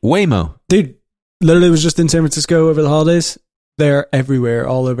fleet? Waymo. Dude, literally was just in San Francisco over the holidays. They're everywhere,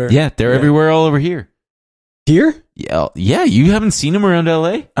 all over. Yeah, they're everywhere all over here. Here? Yeah. You haven't seen them around LA?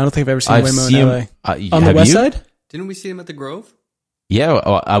 I don't think I've ever seen Waymo in LA. On the west side? Didn't we see him at the Grove?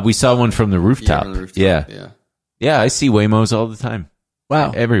 Yeah, we saw one from the rooftop. Yeah. I see Waymos all the time.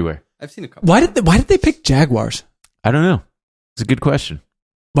 Wow. Everywhere. I've seen a couple. Why did they pick Jaguars? I don't know. It's a good question.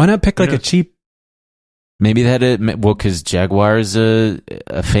 Why not pick like a cheap... Maybe they had because Jaguar is a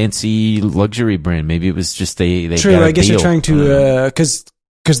fancy luxury brand. Maybe it was just they True, got a I guess deal. you're trying to... Because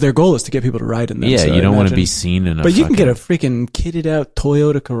their goal is to get people to ride in them. Yeah, so you don't want to be seen in a But you can get a freaking kitted out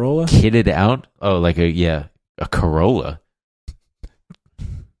Toyota Corolla. Kitted out? Oh, like a Corolla.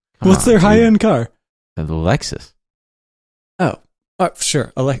 What's their high-end car? The Lexus. Oh,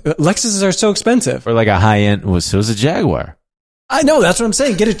 sure. Lexuses are so expensive. Or like a high-end... Well, so is a Jaguar. I know, that's what I'm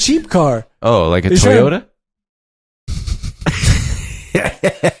saying. Get a cheap car. Oh, like a Toyota?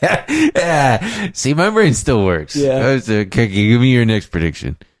 Yeah. See, my brain still works. Yeah. Okay, give me your next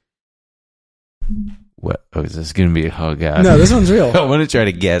prediction. What? Oh, is this going to be? Oh god. No, this one's real. I want to try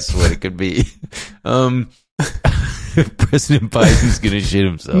to guess what it could be. President Biden's going to shit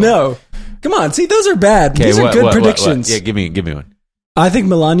himself. No. Come on. See, those are bad. These are good predictions. What? Yeah, give me one. I think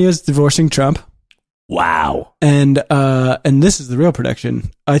Melania's divorcing Trump. Wow. And this is the real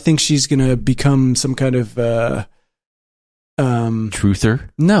prediction. I think she's going to become some kind of truther.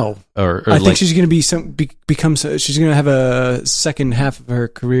 No. Or I think she's going to become she's going to have a second half of her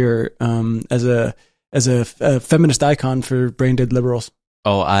career as a feminist icon for brain dead liberals.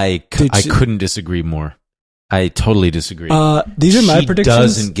 Oh, I couldn't disagree more. I totally disagree. These are my predictions. She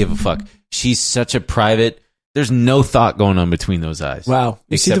doesn't give a fuck. She's such a private. There's no thought going on between those eyes. Wow.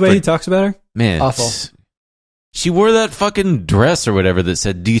 You see the way he talks about her? Man. Awful. She wore that fucking dress or whatever that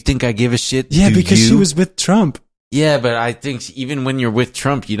said, "Do you think I give a shit?" Yeah, because she was with Trump. Yeah, but I think even when you're with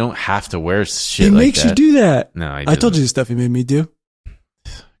Trump, you don't have to wear shit he like that. He makes you do that. No, I told you the stuff he made me do.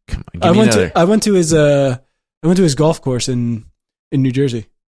 Come on, give me another. I went to his golf course in New Jersey.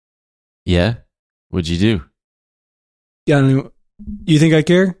 Yeah? What'd you do? Yeah, I don't know. You think I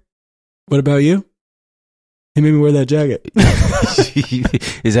care? What about you? He made me wear that jacket.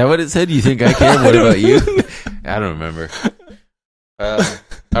 Is that what it said? You think I care? What about you? I don't remember. All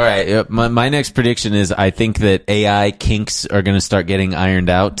right. My next prediction is I think that AI kinks are going to start getting ironed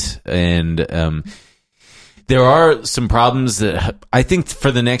out. And there are some problems that I think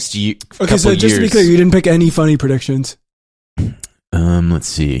for the next year. Okay, so just to be clear, you didn't pick any funny predictions. Let's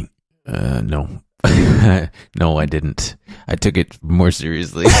see. No. No, I didn't. I took it more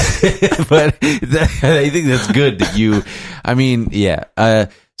seriously, but I think that's good that you. I mean, yeah.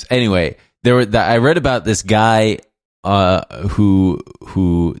 Anyway, I read about this guy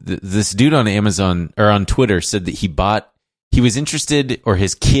this dude on Amazon or on Twitter said that he was interested, or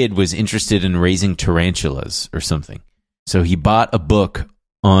his kid was interested in raising tarantulas or something. So he bought a book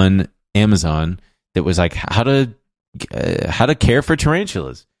on Amazon that was like how to care for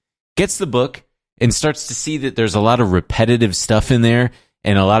tarantulas. Gets the book and starts to see that there's a lot of repetitive stuff in there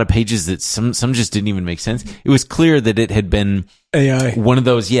and a lot of pages that some just didn't even make sense. It was clear that it had been AI. One of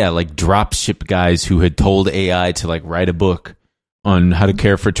those, like drop ship guys who had told AI to like write a book on how to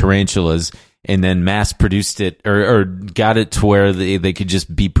care for tarantulas and then mass produced it or got it to where they could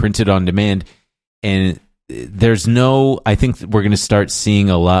just be printed on demand. And I think that we're going to start seeing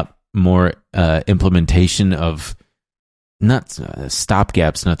a lot more implementation of not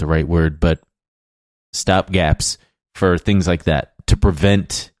stopgaps, not the right word, but stopgaps for things like that to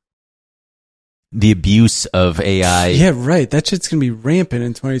prevent the abuse of AI. Yeah, right. That shit's going to be rampant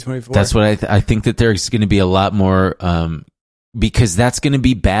in 2024. That's what I think that there's going to be a lot more because that's going to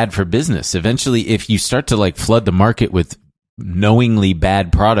be bad for business. Eventually, if you start to like flood the market with knowingly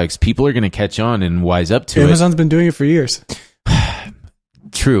bad products, people are going to catch on and wise up to it. Amazon's been doing it for years.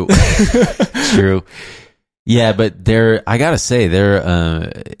 True. True. Yeah, but I gotta say,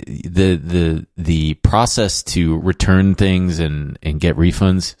 the process to return things and get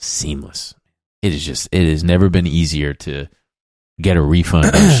refunds, seamless. It has never been easier to get a refund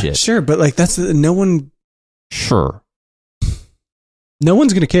on shit. Sure, but like no one. Sure. No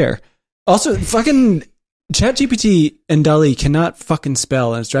one's gonna care. Also, fucking ChatGPT and DALL-E cannot fucking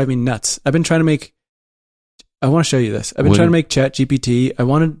spell, and it's driving me nuts. I want to show you this. I've been trying to make ChatGPT.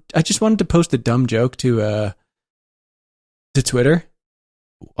 I just wanted to post a dumb joke to Twitter.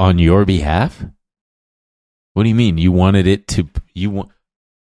 On your behalf? What do you mean? You wanted it to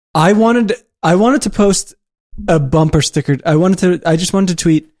I wanted to post a bumper sticker. I just wanted to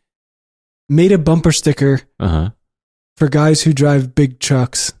tweet, made a bumper sticker for guys who drive big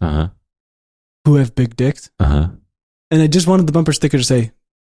trucks who have big dicks. And I just wanted the bumper sticker to say,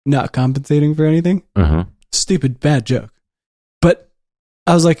 not compensating for anything. Stupid, bad joke. But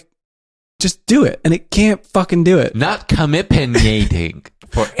I was like, just do it. And it can't fucking do it. Not compensating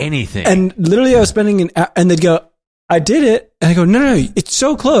for anything. And literally I was spending and they'd go, I did it. And I go, no, it's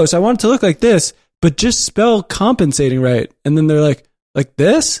so close. I want it to look like this, but just spell compensating right. And then they're like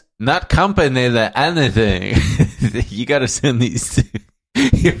this? Not compensating anything. You got to send these to,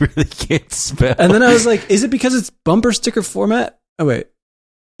 you really can't spell. And then I was like, is it because it's bumper sticker format? Oh, wait.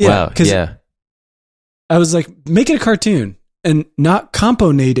 Yeah. Wow, yeah. I was like, make it a cartoon and not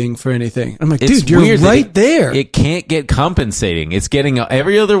componating for anything. I'm like, it's dude, you're right there. It can't get compensating. It's getting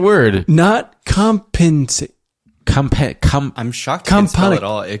every other word. Not compensate. I'm shocked it couldn't spell at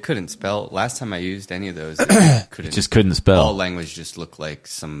all. It couldn't spell. Last time I used any of those, it just couldn't spell. All language just looked like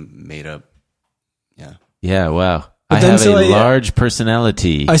some made up. Yeah. Yeah. Wow. I have a large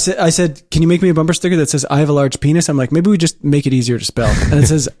personality. I said, can you make me a bumper sticker that says I have a large penis? I'm like, maybe we just make it easier to spell. And it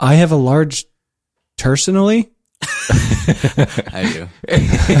says I have a large personally. I do.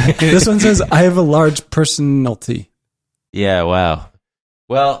 This one says, I have a large personality. Yeah, wow.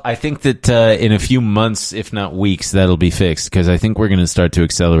 Well, I think that in a few months, if not weeks, that'll be fixed because I think we're going to start to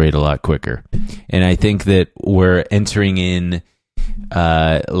accelerate a lot quicker. And I think that we're entering in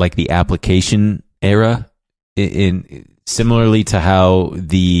like the application era, in similarly to how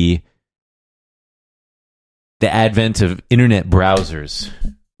the advent of internet browsers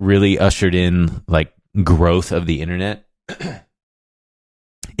really ushered in like growth of the internet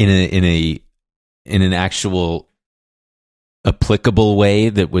in an actual applicable way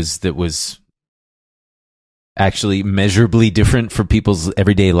that was actually measurably different for people's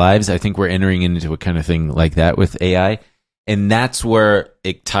everyday lives. I think we're entering into a kind of thing like that with AI. And that's where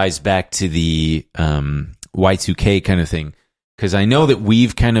it ties back to the Y2K kind of thing. Because I know that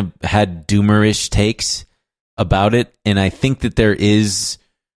we've kind of had doomerish takes about it. And I think that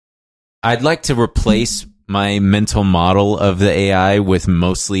I'd like to replace my mental model of the AI with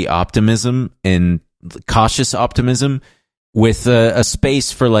mostly optimism and cautious optimism with a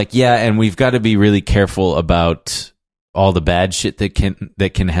space for like, yeah, and we've got to be really careful about all the bad shit that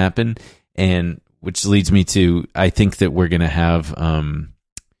can happen. And which leads me to, I think that we're going to have,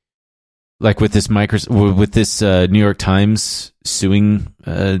 like with this New York Times suing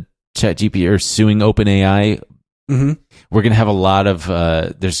ChatGPT or suing OpenAI, we're going to have a lot of,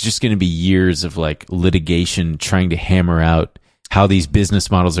 there's just going to be years of like litigation trying to hammer out how these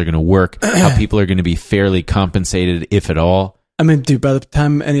business models are going to work, how people are going to be fairly compensated, if at all. I mean, dude, by the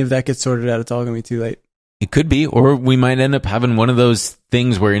time any of that gets sorted out, it's all going to be too late. It could be, or we might end up having one of those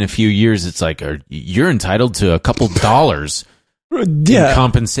things where in a few years it's like, you're entitled to a couple dollars in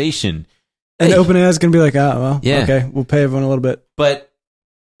compensation. And OpenAI is going to be like, okay, we'll pay everyone a little bit. But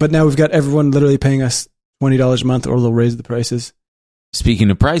now we've got everyone literally paying us $20 a month, or they'll raise the prices. Speaking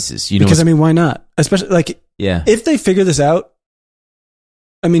of prices, because I mean, why not? Especially like, if they figure this out,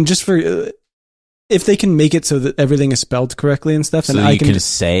 I mean, just for if they can make it so that everything is spelled correctly and stuff, so and I can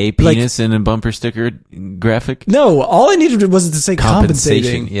just say penis in a bumper sticker graphic. No, all I needed was to say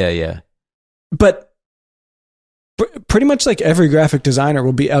compensating. Yeah. But pretty much like every graphic designer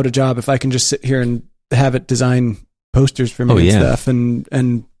will be out of job if I can just sit here and have it design posters for me and stuff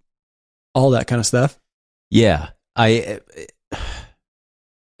and all that kind of stuff. Yeah, and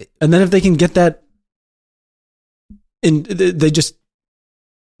then if they can get that in, they just.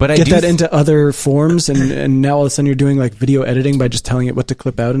 But I get that into other forms, and now all of a sudden you're doing like video editing by just telling it what to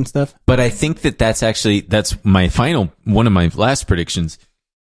clip out and stuff. But I think that's my one of my last predictions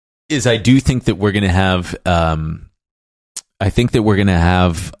is I do think that we're going to have a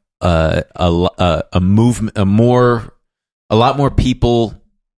movement, a lot more people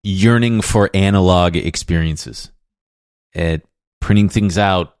yearning for analog experiences, at printing things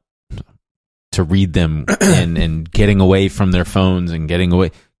out to read them and getting away from their phones and getting away.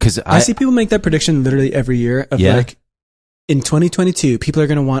 Because I see people make that prediction literally every year of like, in 2022, people are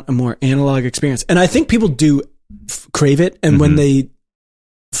going to want a more analog experience. And I think people do crave it. And when they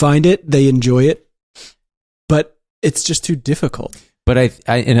find it, they enjoy it. But it's just too difficult. But I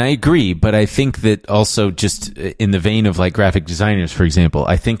agree. But I think that also just in the vein of like graphic designers, for example,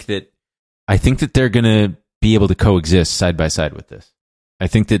 I think that they're going to be able to coexist side by side with this. I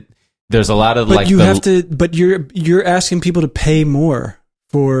think that there's a lot of but you're asking people to pay more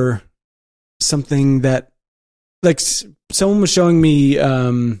for something that, like, someone was showing me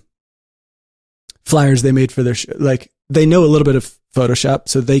flyers they made for their like, they know a little bit of Photoshop,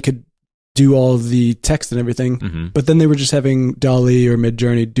 so they could do all the text and everything, but then they were just having DALL-E or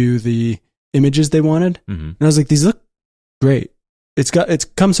Midjourney do the images they wanted, and I was like, these look great. It's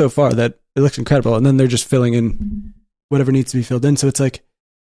come so far that it looks incredible, and then they're just filling in whatever needs to be filled in. So it's like,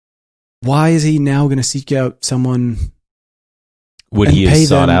 why is he now going to seek out someone? Would he have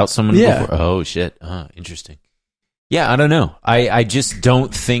sought out someone before? Oh, shit. Interesting. Yeah, I don't know. I just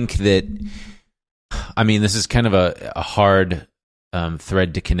don't think that... I mean, this is kind of a hard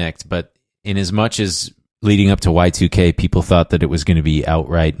thread to connect, but in as much as leading up to Y2K, people thought that it was going to be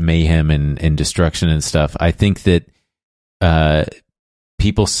outright mayhem and destruction and stuff, I think that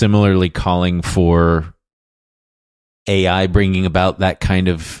people similarly calling for AI bringing about that kind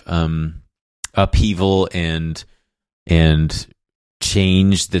of upheaval and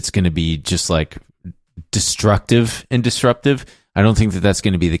change that's going to be just like destructive and disruptive. I don't think that that's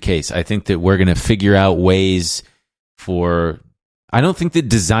going to be the case. I think that we're going to figure out ways I don't think that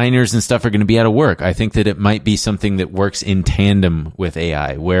designers and stuff are going to be out of work. I think that it might be something that works in tandem with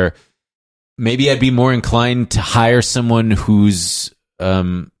AI, where maybe I'd be more inclined to hire someone who's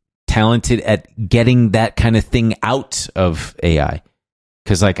talented at getting that kind of thing out of AI.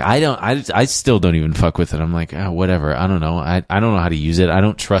 Because like I still don't even fuck with it. I'm like, oh, whatever. I don't know. I don't know how to use it. I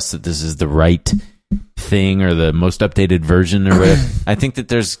don't trust that this is the right thing or the most updated version or whatever. I think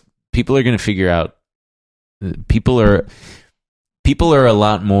that people are going to figure out. People are a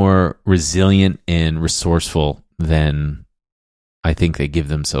lot more resilient and resourceful than I think they give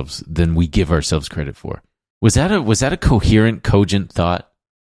themselves, than we give ourselves credit for. Was that a coherent, cogent thought?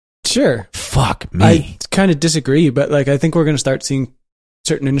 Sure. Fuck me. I kind of disagree, but like I think we're going to start seeing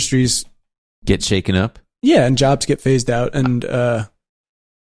certain industries get shaken up. Yeah, and jobs get phased out, and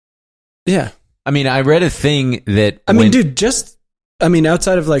yeah. I mean, I read a thing that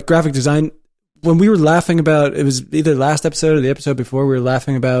outside of like graphic design, when we were laughing about, it was either last episode or the episode before, we were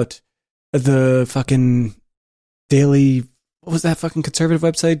laughing about the fucking Daily, what was that fucking conservative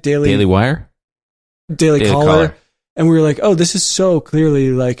website? Daily Wire? Daily Caller. And we were like, oh, this is so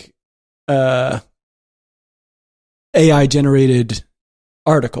clearly like AI generated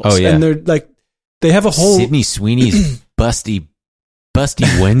articles. Oh, yeah. And they're like, they have a whole Sydney Sweeney's Busty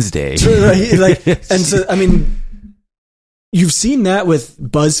Wednesday. Like, and so, I mean, you've seen that with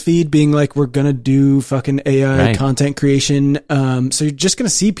BuzzFeed being like, we're going to do fucking AI content creation. So you're just going to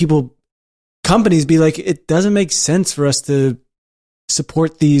see companies be like, it doesn't make sense for us to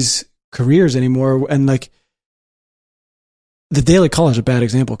support these careers anymore. And like, the Daily Caller is a bad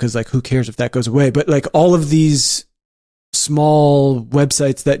example because like, who cares if that goes away? But like all of these small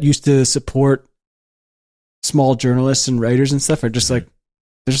websites that used to support small journalists and writers and stuff are just like,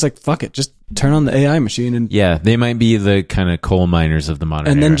 they're just like, fuck it, just turn on the AI machine. And yeah, they might be the kind of coal miners of the modern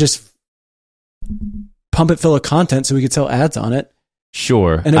era. And then just pump it full of content so we could sell ads on it.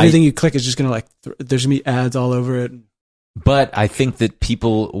 Sure. And everything you click is just going to like, there's going to be ads all over it. But I think that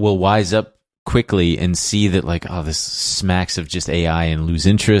people will wise up quickly and see that like, oh, this smacks of just AI and lose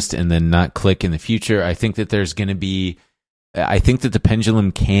interest and then not click in the future. I think that there's going to be, I think that the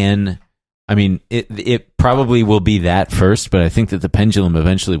pendulum can, I mean, it probably will be that first, but I think that the pendulum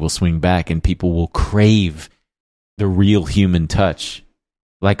eventually will swing back and people will crave the real human touch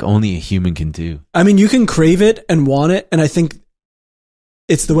like only a human can do. I mean, you can crave it and want it. And I think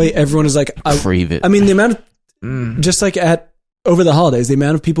it's the way everyone is like, crave it. I mean, the amount of, just like over the holidays, the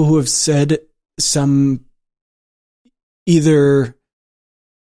amount of people who have said some either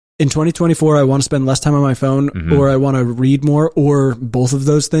in 2024, I want to spend less time on my phone or I want to read more or both of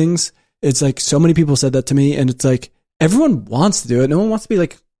those things. It's like so many people said that to me and it's like everyone wants to do it. No one wants to be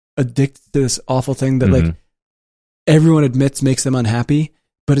like addicted to this awful thing that like everyone admits makes them unhappy,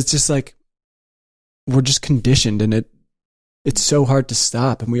 but it's just like we're just conditioned and it's so hard to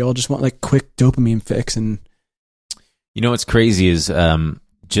stop and we all just want like quick dopamine fix. And you know what's crazy is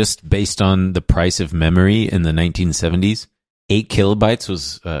just based on the price of memory in the 1970s, 8 kilobytes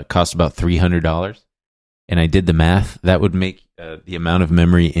was cost about $300. And I did the math. That would make the amount of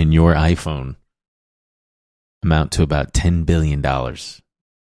memory in your iPhone amount to about $10 billion.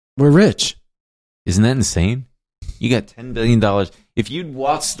 We're rich. Isn't that insane? You got $10 billion. If you'd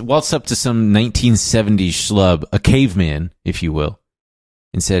waltz up to some 1970s schlub, a caveman, if you will,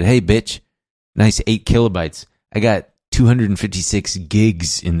 and said, hey, bitch, nice 8 kilobytes. I got 256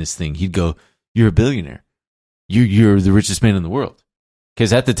 gigs in this thing. He'd go, you're a billionaire. You're the richest man in the world.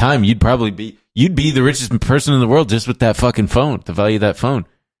 Because at the time, you'd be the richest person in the world just with that fucking phone, the value of that phone.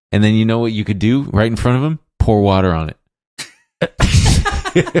 And then you know what you could do right in front of him? Pour water on it.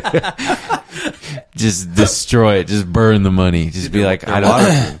 Just destroy it. Just burn the money. Just be like, I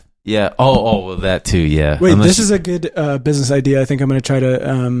don't. Yeah. Oh, well, that too. Yeah. Wait, this is a good business idea. I think I'm going to try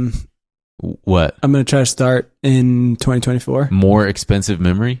to. What? I'm going to try to start in 2024. More expensive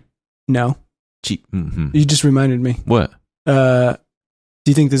memory? No. Cheap. Mm-hmm. You just reminded me. What? Do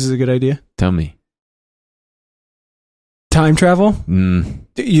you think this is a good idea? Tell me. Time travel? You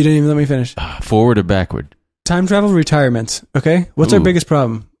didn't even let me finish. Forward or backward? Time travel retirements. Okay. What's our biggest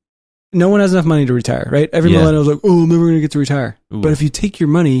problem? No one has enough money to retire, right? Every millennial's like, oh, I'm never going to get to retire. Ooh. But if you take your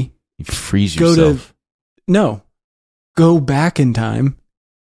money, you freeze yourself. Go back in time.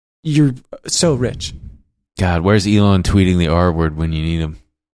 You're so rich. God, where's Elon tweeting the R word when you need him?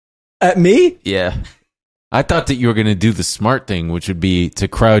 At me? Yeah. I thought that you were going to do the smart thing, which would be to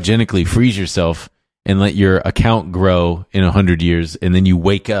cryogenically freeze yourself and let your account grow in 100 years, and then you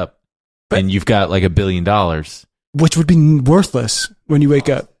wake up and you've got like $1 billion. Which would be worthless when you wake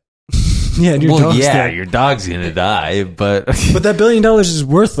up. Yeah, and your dog's dead. Your dog's going to die, but... But that $1 billion is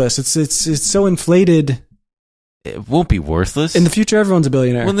worthless. It's so inflated. It won't be worthless. In the future, everyone's a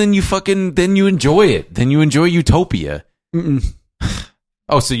billionaire. Well, then you enjoy it. Then you enjoy utopia.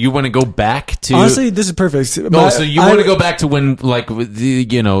 Oh, so you want to go back to... Honestly, this is perfect. So you want to go back to when, like,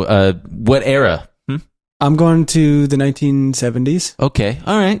 what era? I'm going to the 1970s. Okay,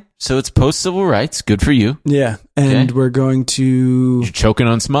 all right. So it's post-civil rights. Good for you. Yeah, and we're going to... You're choking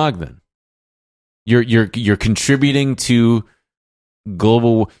on smog then. You're contributing to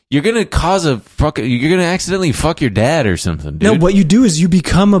global... You're going to cause a fuck... You're going to accidentally fuck your dad or something, dude. No, what you do is you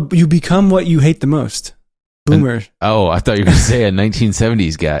become what you hate the most. Boomer. I thought you were going to say a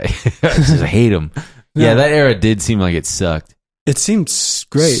 1970s guy. I just hate him. No. Yeah, that era did seem like it sucked. It seemed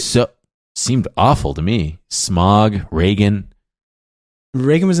great. Seemed awful to me. Smog, Reagan.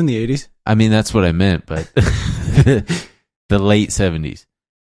 Reagan was in the 80s. I mean, that's what I meant, but the late 70s.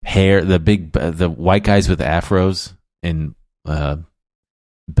 Hair, the white guys with afros and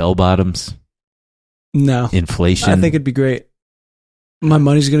bell bottoms. No. Inflation. I think it'd be great. My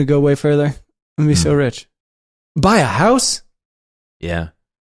money's going to go way further. I'm going to be so rich. Buy a house? Yeah.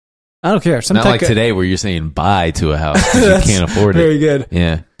 I don't care. Not like today where you're saying buy to a house because you can't afford it. Very good.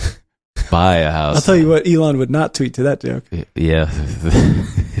 Yeah. Buy a house. I'll tell you what, Elon would not tweet to that joke. Yeah.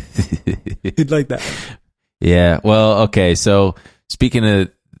 He'd like that. Yeah. Well, okay. So speaking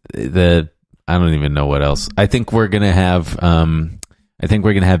of I don't even know what else. I think we're going to have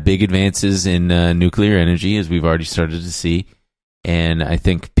big advances in nuclear energy, as we've already started to see. And I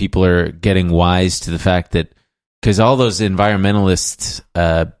think people are getting wise to the fact that, because all those environmentalists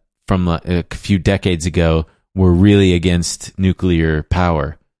from a few decades ago were really against nuclear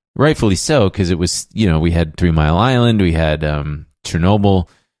power. Rightfully so, because it was, we had 3 Mile Island, we had Chernobyl,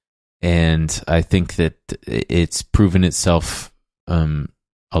 and I think that it's proven itself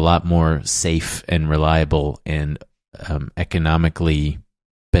a lot more safe and reliable and economically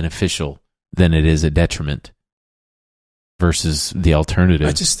beneficial than it is a detriment versus the alternative.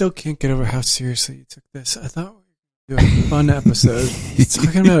 I just still can't get over how seriously you took this. I thought we were doing a fun episode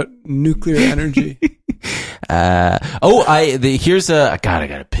talking about nuclear energy. Here's I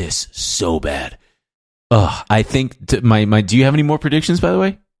gotta piss so bad. I think do you have any more predictions, by the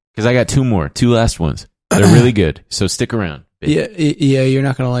way? Because I got 2 last ones. They're really good, so stick around. Yeah, you're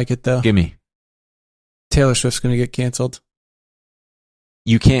not gonna like it though. Give me. Taylor Swift's gonna get canceled.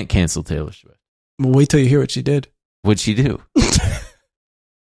 You can't cancel Taylor Swift. Well, wait till you hear what she did. What'd she do? I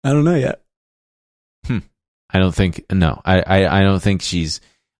don't know yet. I don't think that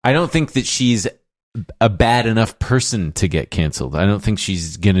she's a bad enough person to get canceled. I don't think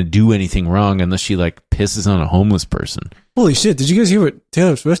she's gonna do anything wrong unless she pisses on a homeless person. Holy shit! Did you guys hear what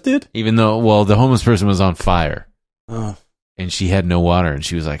Taylor Swift did? Even though, well, the homeless person was on fire. Oh. And she had no water, and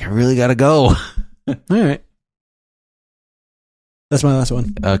she was like, "I really gotta go." All right, that's my last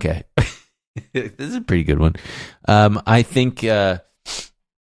one. Okay, this is a pretty good one. I think what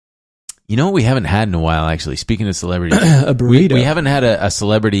we haven't had in a while, actually. Speaking of celebrities, a burrito. We haven't had a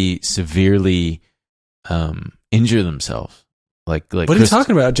celebrity severely injure themselves. Like what are you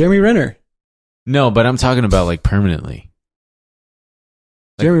talking about? Jeremy Renner? No, but I'm talking about permanently.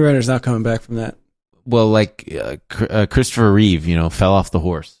 Jeremy Renner's not coming back from that. Well, Christopher Reeve, fell off the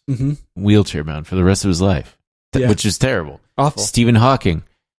horse, wheelchair bound for the rest of his life, which is terrible. Awful. Stephen Hawking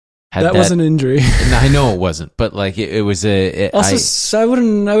had that. That was an injury. I know it wasn't, but it was a. I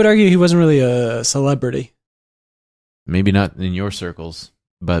would argue he wasn't really a celebrity. Maybe not in your circles,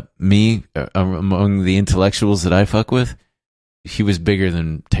 but me, among the intellectuals that I fuck with, he was bigger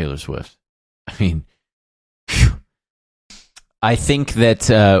than Taylor Swift. I mean, I think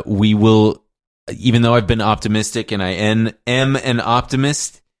that we will. Even though I've been optimistic and I am an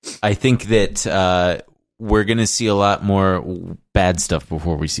optimist, I think that we're going to see a lot more bad stuff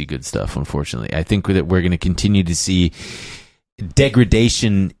before we see good stuff, unfortunately. I think that we're going to continue to see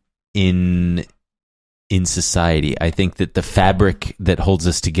degradation in society. I think that the fabric that holds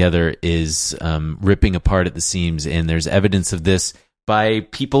us together is ripping apart at the seams, and there's evidence of this by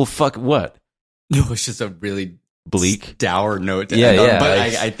people what? No, it's just a really bleak, dour note to end on, but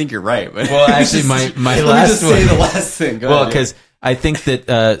I think you're right. But well, actually, my let last me just say the last thing. Well, because I think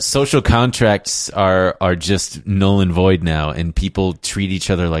that social contracts are just null and void now, and people treat each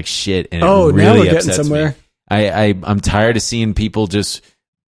other like shit, and it really now we're upsets getting somewhere. Me. I'm tired of seeing people just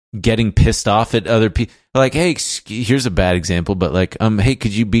getting pissed off at other people. Like, hey, here's a bad example, but hey,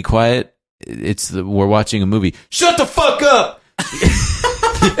 could you be quiet? We're watching a movie. Shut the fuck up.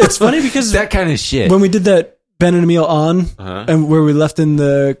 It's funny because that kind of shit. When we did that Ben and Emil on, and where we left in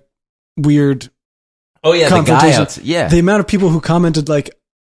the weird the guy out, the amount of people who commented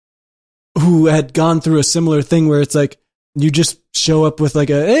who had gone through a similar thing where it's you just show up with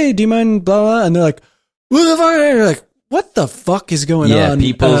hey, do you mind blah blah, and they're like, what the fuck? And you're like, what the fuck is going on?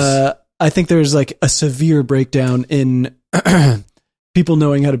 I think there's a severe breakdown in people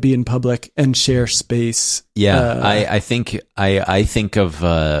knowing how to be in public and share space. I think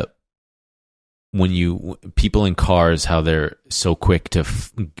of people in cars, how they're so quick to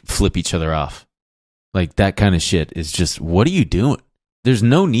flip each other off. Like that kind of shit is just, what are you doing? There's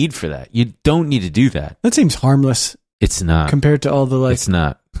no need for that. You don't need to do that. That seems harmless. It's not. Compared to all the It's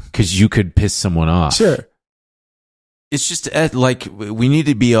not. Because you could piss someone off. Sure. It's just like, we need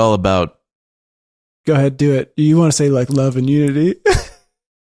to be all about. Go ahead, do it. You want to say like love and unity?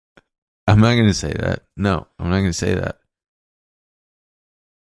 I'm not going to say that. No, I'm not going to say that.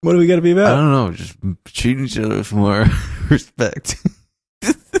 What do we got to be about? I don't know. Just treating each other with more respect.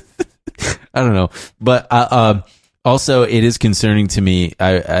 I don't know. But also, it is concerning to me.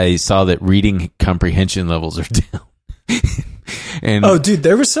 I saw that reading comprehension levels are down. And oh, dude,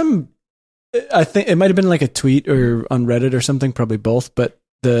 there was some. I think it might have been like a tweet or on Reddit or something, probably both. But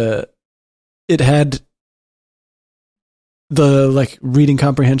it had the like reading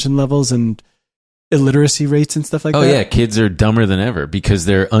comprehension levels and illiteracy rates and stuff like that. Oh yeah, kids are dumber than ever because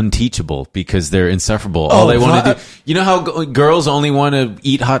they're unteachable, because they're insufferable. All they want to do. You know how girls only want to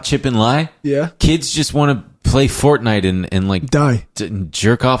eat hot chip and lie? Yeah. Kids just want to play Fortnite and like die,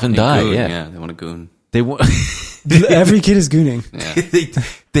 jerk off and die. Goon. Yeah. Yeah, they want to goon. They want. Every kid is gooning. Yeah.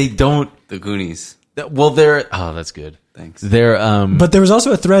 they don't. The Goonies. Well, they're. Oh, that's good. Thanks. They're. But there was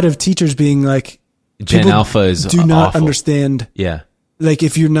also a thread of teachers being like, Gen Alpha is do not awful. understand. Yeah. Like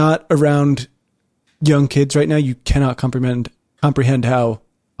if you're not around young kids right now, you cannot comprehend how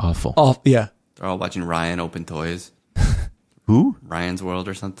awful. Yeah. They're all watching Ryan open toys. Who? Ryan's World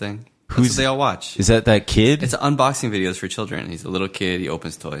or something. That's what they all watch. Is that kid? It's unboxing videos for children. He's a little kid. He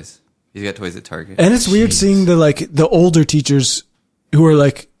opens toys. He's got toys at Target. And it's weird seeing the older teachers who are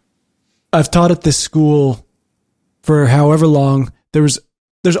like, I've taught at this school for however long. There's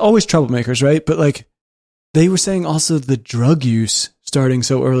always troublemakers, right? But like they were saying also the drug use starting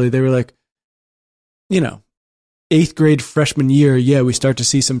so early. They were like, 8th grade freshman year, yeah, we start to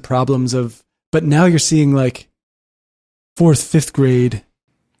see some problems but now you're seeing like 4th, 5th grade,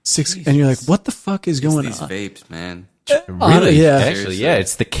 6th, and you're like, what the fuck is going these on? Vapes, man. Really? Yeah. Actually, yeah.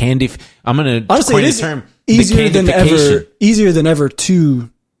 It's the candy. I'm going to honestly, coin it the is term. easier than ever to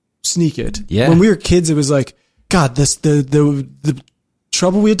sneak it. Yeah. When we were kids, it was like, God, the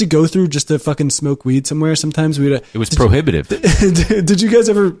trouble we had to go through just to fucking smoke weed somewhere. Sometimes it was prohibitive. Did you guys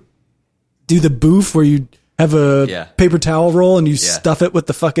ever do the boof where you have a paper towel roll and you stuff it with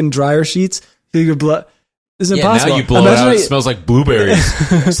the fucking dryer sheets? Your blood. It's impossible. Now you blow it out. It smells like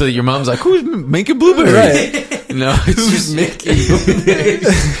blueberries. So your mom's like, "Who's making blueberries?" Right. No, it's just making blueberries.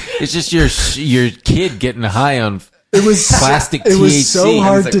 It's just your kid getting high on plastic THC. It was so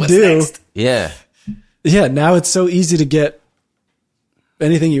hard to do. Next? Yeah. Yeah. Now it's so easy to get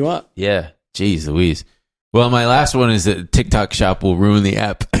anything you want. Yeah. Jeez Louise. Well, my last one is that TikTok Shop will ruin the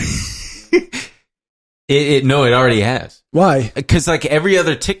app. No, it already has. Why? Because like every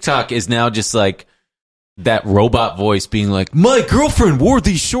other TikTok is now just like that robot voice being like, "My girlfriend wore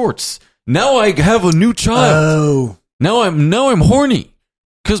these shorts. Now I have a new child. Oh, now I'm horny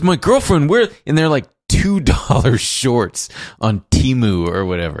because my girlfriend and they're like $2 shorts on Temu or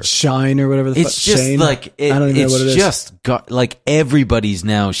whatever, Shine or whatever. It's just Shane? like I don't even know what it is. Just got like everybody's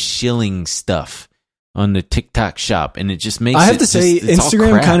now shilling stuff on the TikTok Shop, and it just makes. I have to say,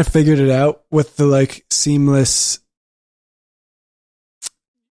 Instagram kind of figured it out with the like seamless.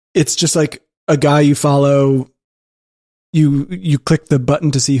 It's just like a guy you follow. You click the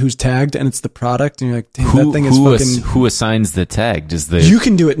button to see who's tagged, and it's the product, and you're like, damn, that thing is fucking. Who assigns the tag? You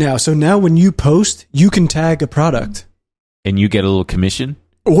can do it now. So now when you post, you can tag a product, and you get a little commission,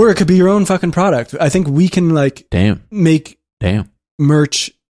 or it could be your own fucking product. I think we can like make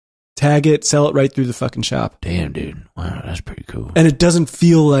merch, tag it, sell it right through the fucking shop. Damn, dude, wow, that's pretty cool. And it doesn't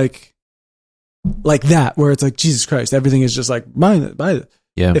feel like that, where it's like, Jesus Christ, everything is just like buy it.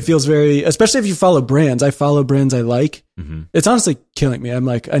 Yeah. It feels very, especially if you follow brands. I follow brands I like. Mm-hmm. It's honestly killing me. I'm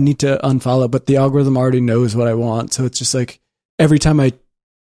like, I need to unfollow, but the algorithm already knows what I want. So it's just like every time I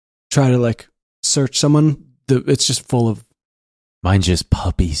try to like search someone, it's just full of. Mine's just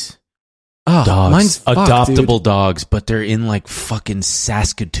puppies. Oh, dogs. Mine's adoptable dude. Dogs, but they're in like fucking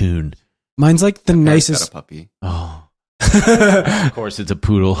Saskatoon. Mine's like the nicest. Got a puppy. Oh. Of course, it's a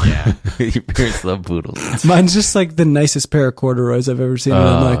poodle. Yeah. Your parents love poodles. Mine's just like the nicest pair of corduroys I've ever seen. Oh,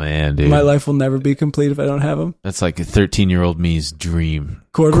 I'm like, man, dude. my life will never be complete if I don't have them. That's like a 13-year-old me's dream.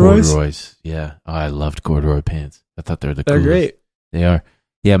 Corduroys? Yeah. Oh, I loved corduroy pants. I thought they're They're coolest. great. They are.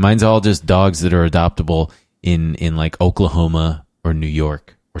 Yeah, mine's all just dogs that are adoptable in like Oklahoma or New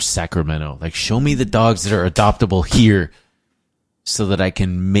York or Sacramento. Like, show me the dogs that are adoptable here so that I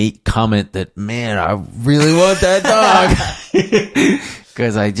can comment that, man, I really want that dog.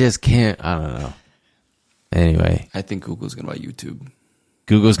 Because I just can't. I don't know. Anyway. I think Google's going to buy YouTube.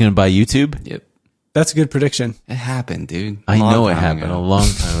 Google's going to buy YouTube? Yep. That's a good prediction. It happened, dude. I know it happened a long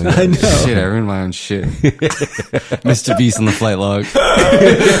time ago. I know. Shit, I ruined my own shit. Mr. Beast on the flight log.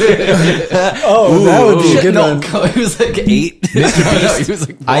 That would be a good one. It was like 8. He was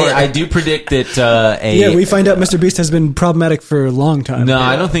like 4. I do predict that we find out Mr. Beast has been problematic for a long time. No,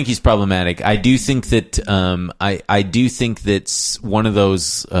 I don't think he's problematic. I do think that I do think that's one of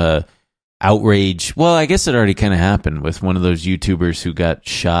those outrage. Well, I guess it already kind of happened with one of those YouTubers who got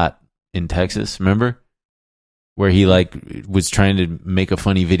shot in Texas. Remember, where he was trying to make a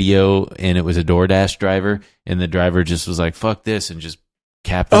funny video and it was a DoorDash driver and the driver just was like, "Fuck this," and just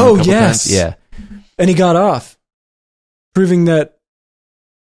capped him a couple times. Yeah, and he got off, proving that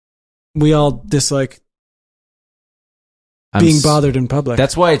we all dislike being bothered in public.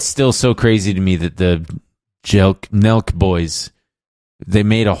 That's why it's still so crazy to me that the Nelk boys, they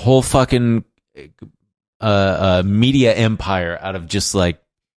made a whole fucking media empire out of just like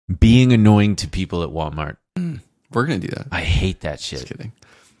being annoying to people at Walmart. We're gonna do that. I hate that shit. Just kidding.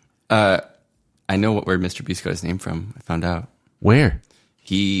 I know where Mr. Beast got his name from. I found out. Where?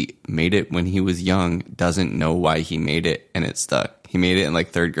 He made it when he was young, doesn't know why he made it, and it stuck. He made it in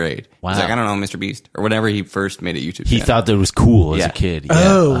like 3rd grade. Wow. He's like, I don't know, Mr. Beast. Or whenever he first made a YouTube channel. He thought that it was cool as a kid. Yeah.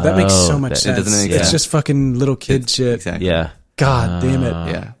 Oh, that makes so much sense. Doesn't make It's sense. just fucking little kid shit. Exactly. Yeah. God damn it.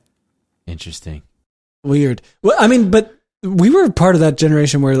 Yeah. Interesting. Weird. Well, I mean, but we were part of that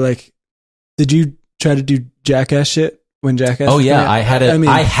generation where like, did you try to do Jackass shit when Jackass? Oh yeah, I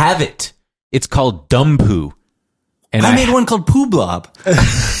have it. It's called Dumb Poo. And I made one called Poo Blob.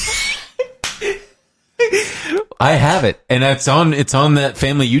 I have it, and it's on that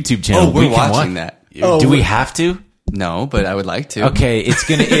family YouTube channel. Oh, we're watching that. Do we have to? No, but I would like to. Okay, it's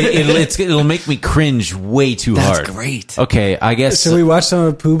gonna it'll make me cringe way too hard. That's great. Okay, I guess. So we watch some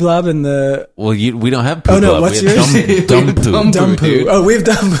of Poo Blob and the. Well, we don't have Poo Oh no, Blob. what's We have yours? Dumb Poo. Dumb Poo. Oh, we have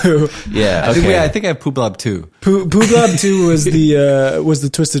Dumb Poo. Yeah. I Okay. think I have Poo Blob 2. Poo Blob 2 was the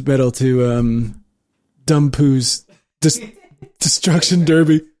twisted metal to Dumb Poo's Destruction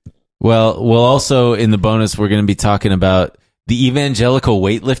Derby. Well, also in the bonus, we're going to be talking about the evangelical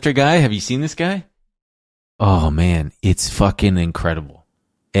weightlifter guy. Have you seen this guy? Oh man, it's fucking incredible.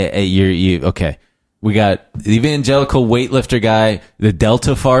 Okay. We got the evangelical weightlifter guy, the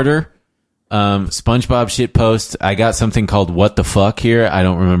Delta farter, SpongeBob shitpost. I got something called What the Fuck here. I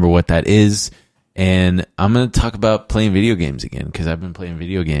don't remember what that is. And I'm going to talk about playing video games again because I've been playing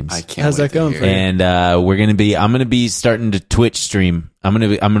video games. I can't. How's that going for you? And I'm going to be starting to Twitch stream. I'm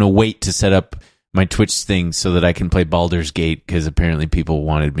going to wait to set up my Twitch thing so that I can play Baldur's Gate because apparently people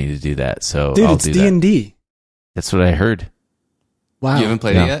wanted me to do that. So dude, I'll it's do D&D. that. That's what I heard. Wow. You haven't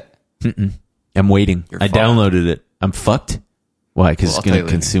played it yet? Mm-mm. I'm waiting. I downloaded it. I'm fucked. Why? Because it's going to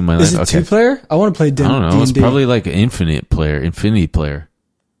consume my life. Is it 2-player? I want to play D&D. I don't know. It's probably like an infinity player.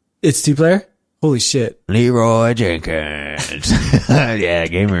 It's 2-player? Holy shit. Leroy Jenkins. Yeah,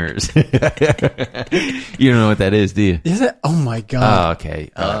 gamers. You don't know what that is, do you? Is it? Oh my god. Oh, okay.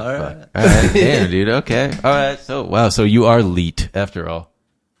 All right. Damn, dude. Okay. All right. So you are Leet after all.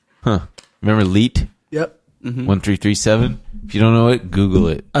 Huh. Remember Leet? Yep. 1337? If you don't know it, Google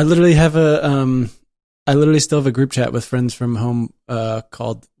it. I literally have I literally still have a group chat with friends from home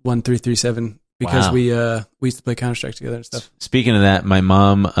called 1337 because Wow. we used to play Counter-Strike together and stuff. Speaking of that, my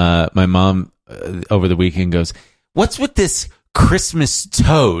mom over the weekend goes, "What's with this Christmas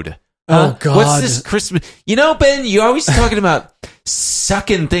toad? Oh god. What's this Christmas? You know, Ben, you're always talking about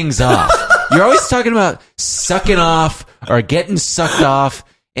sucking things off. You're always talking about sucking off or getting sucked off,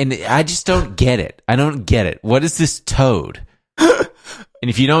 and I just don't get it. I don't get it. What is this toad? And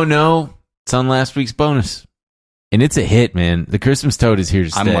if you don't know, it's on last week's bonus, and it's a hit, man. The Christmas toad is here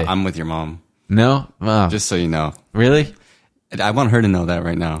to stay. I'm with your mom. No, oh, Just so you know. really? I want her to know that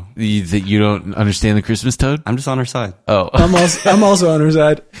right now. That you don't understand the Christmas toad? I'm just on her side. Oh, I'm also on her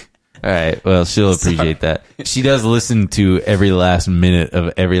side. all right. Well, she'll appreciate that. She does listen to every last minute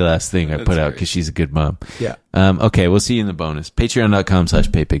of every last thing I put out because she's a good mom. Yeah. Okay, we'll see you in the bonus.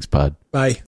 Patreon.com/PayPigsPod. Bye.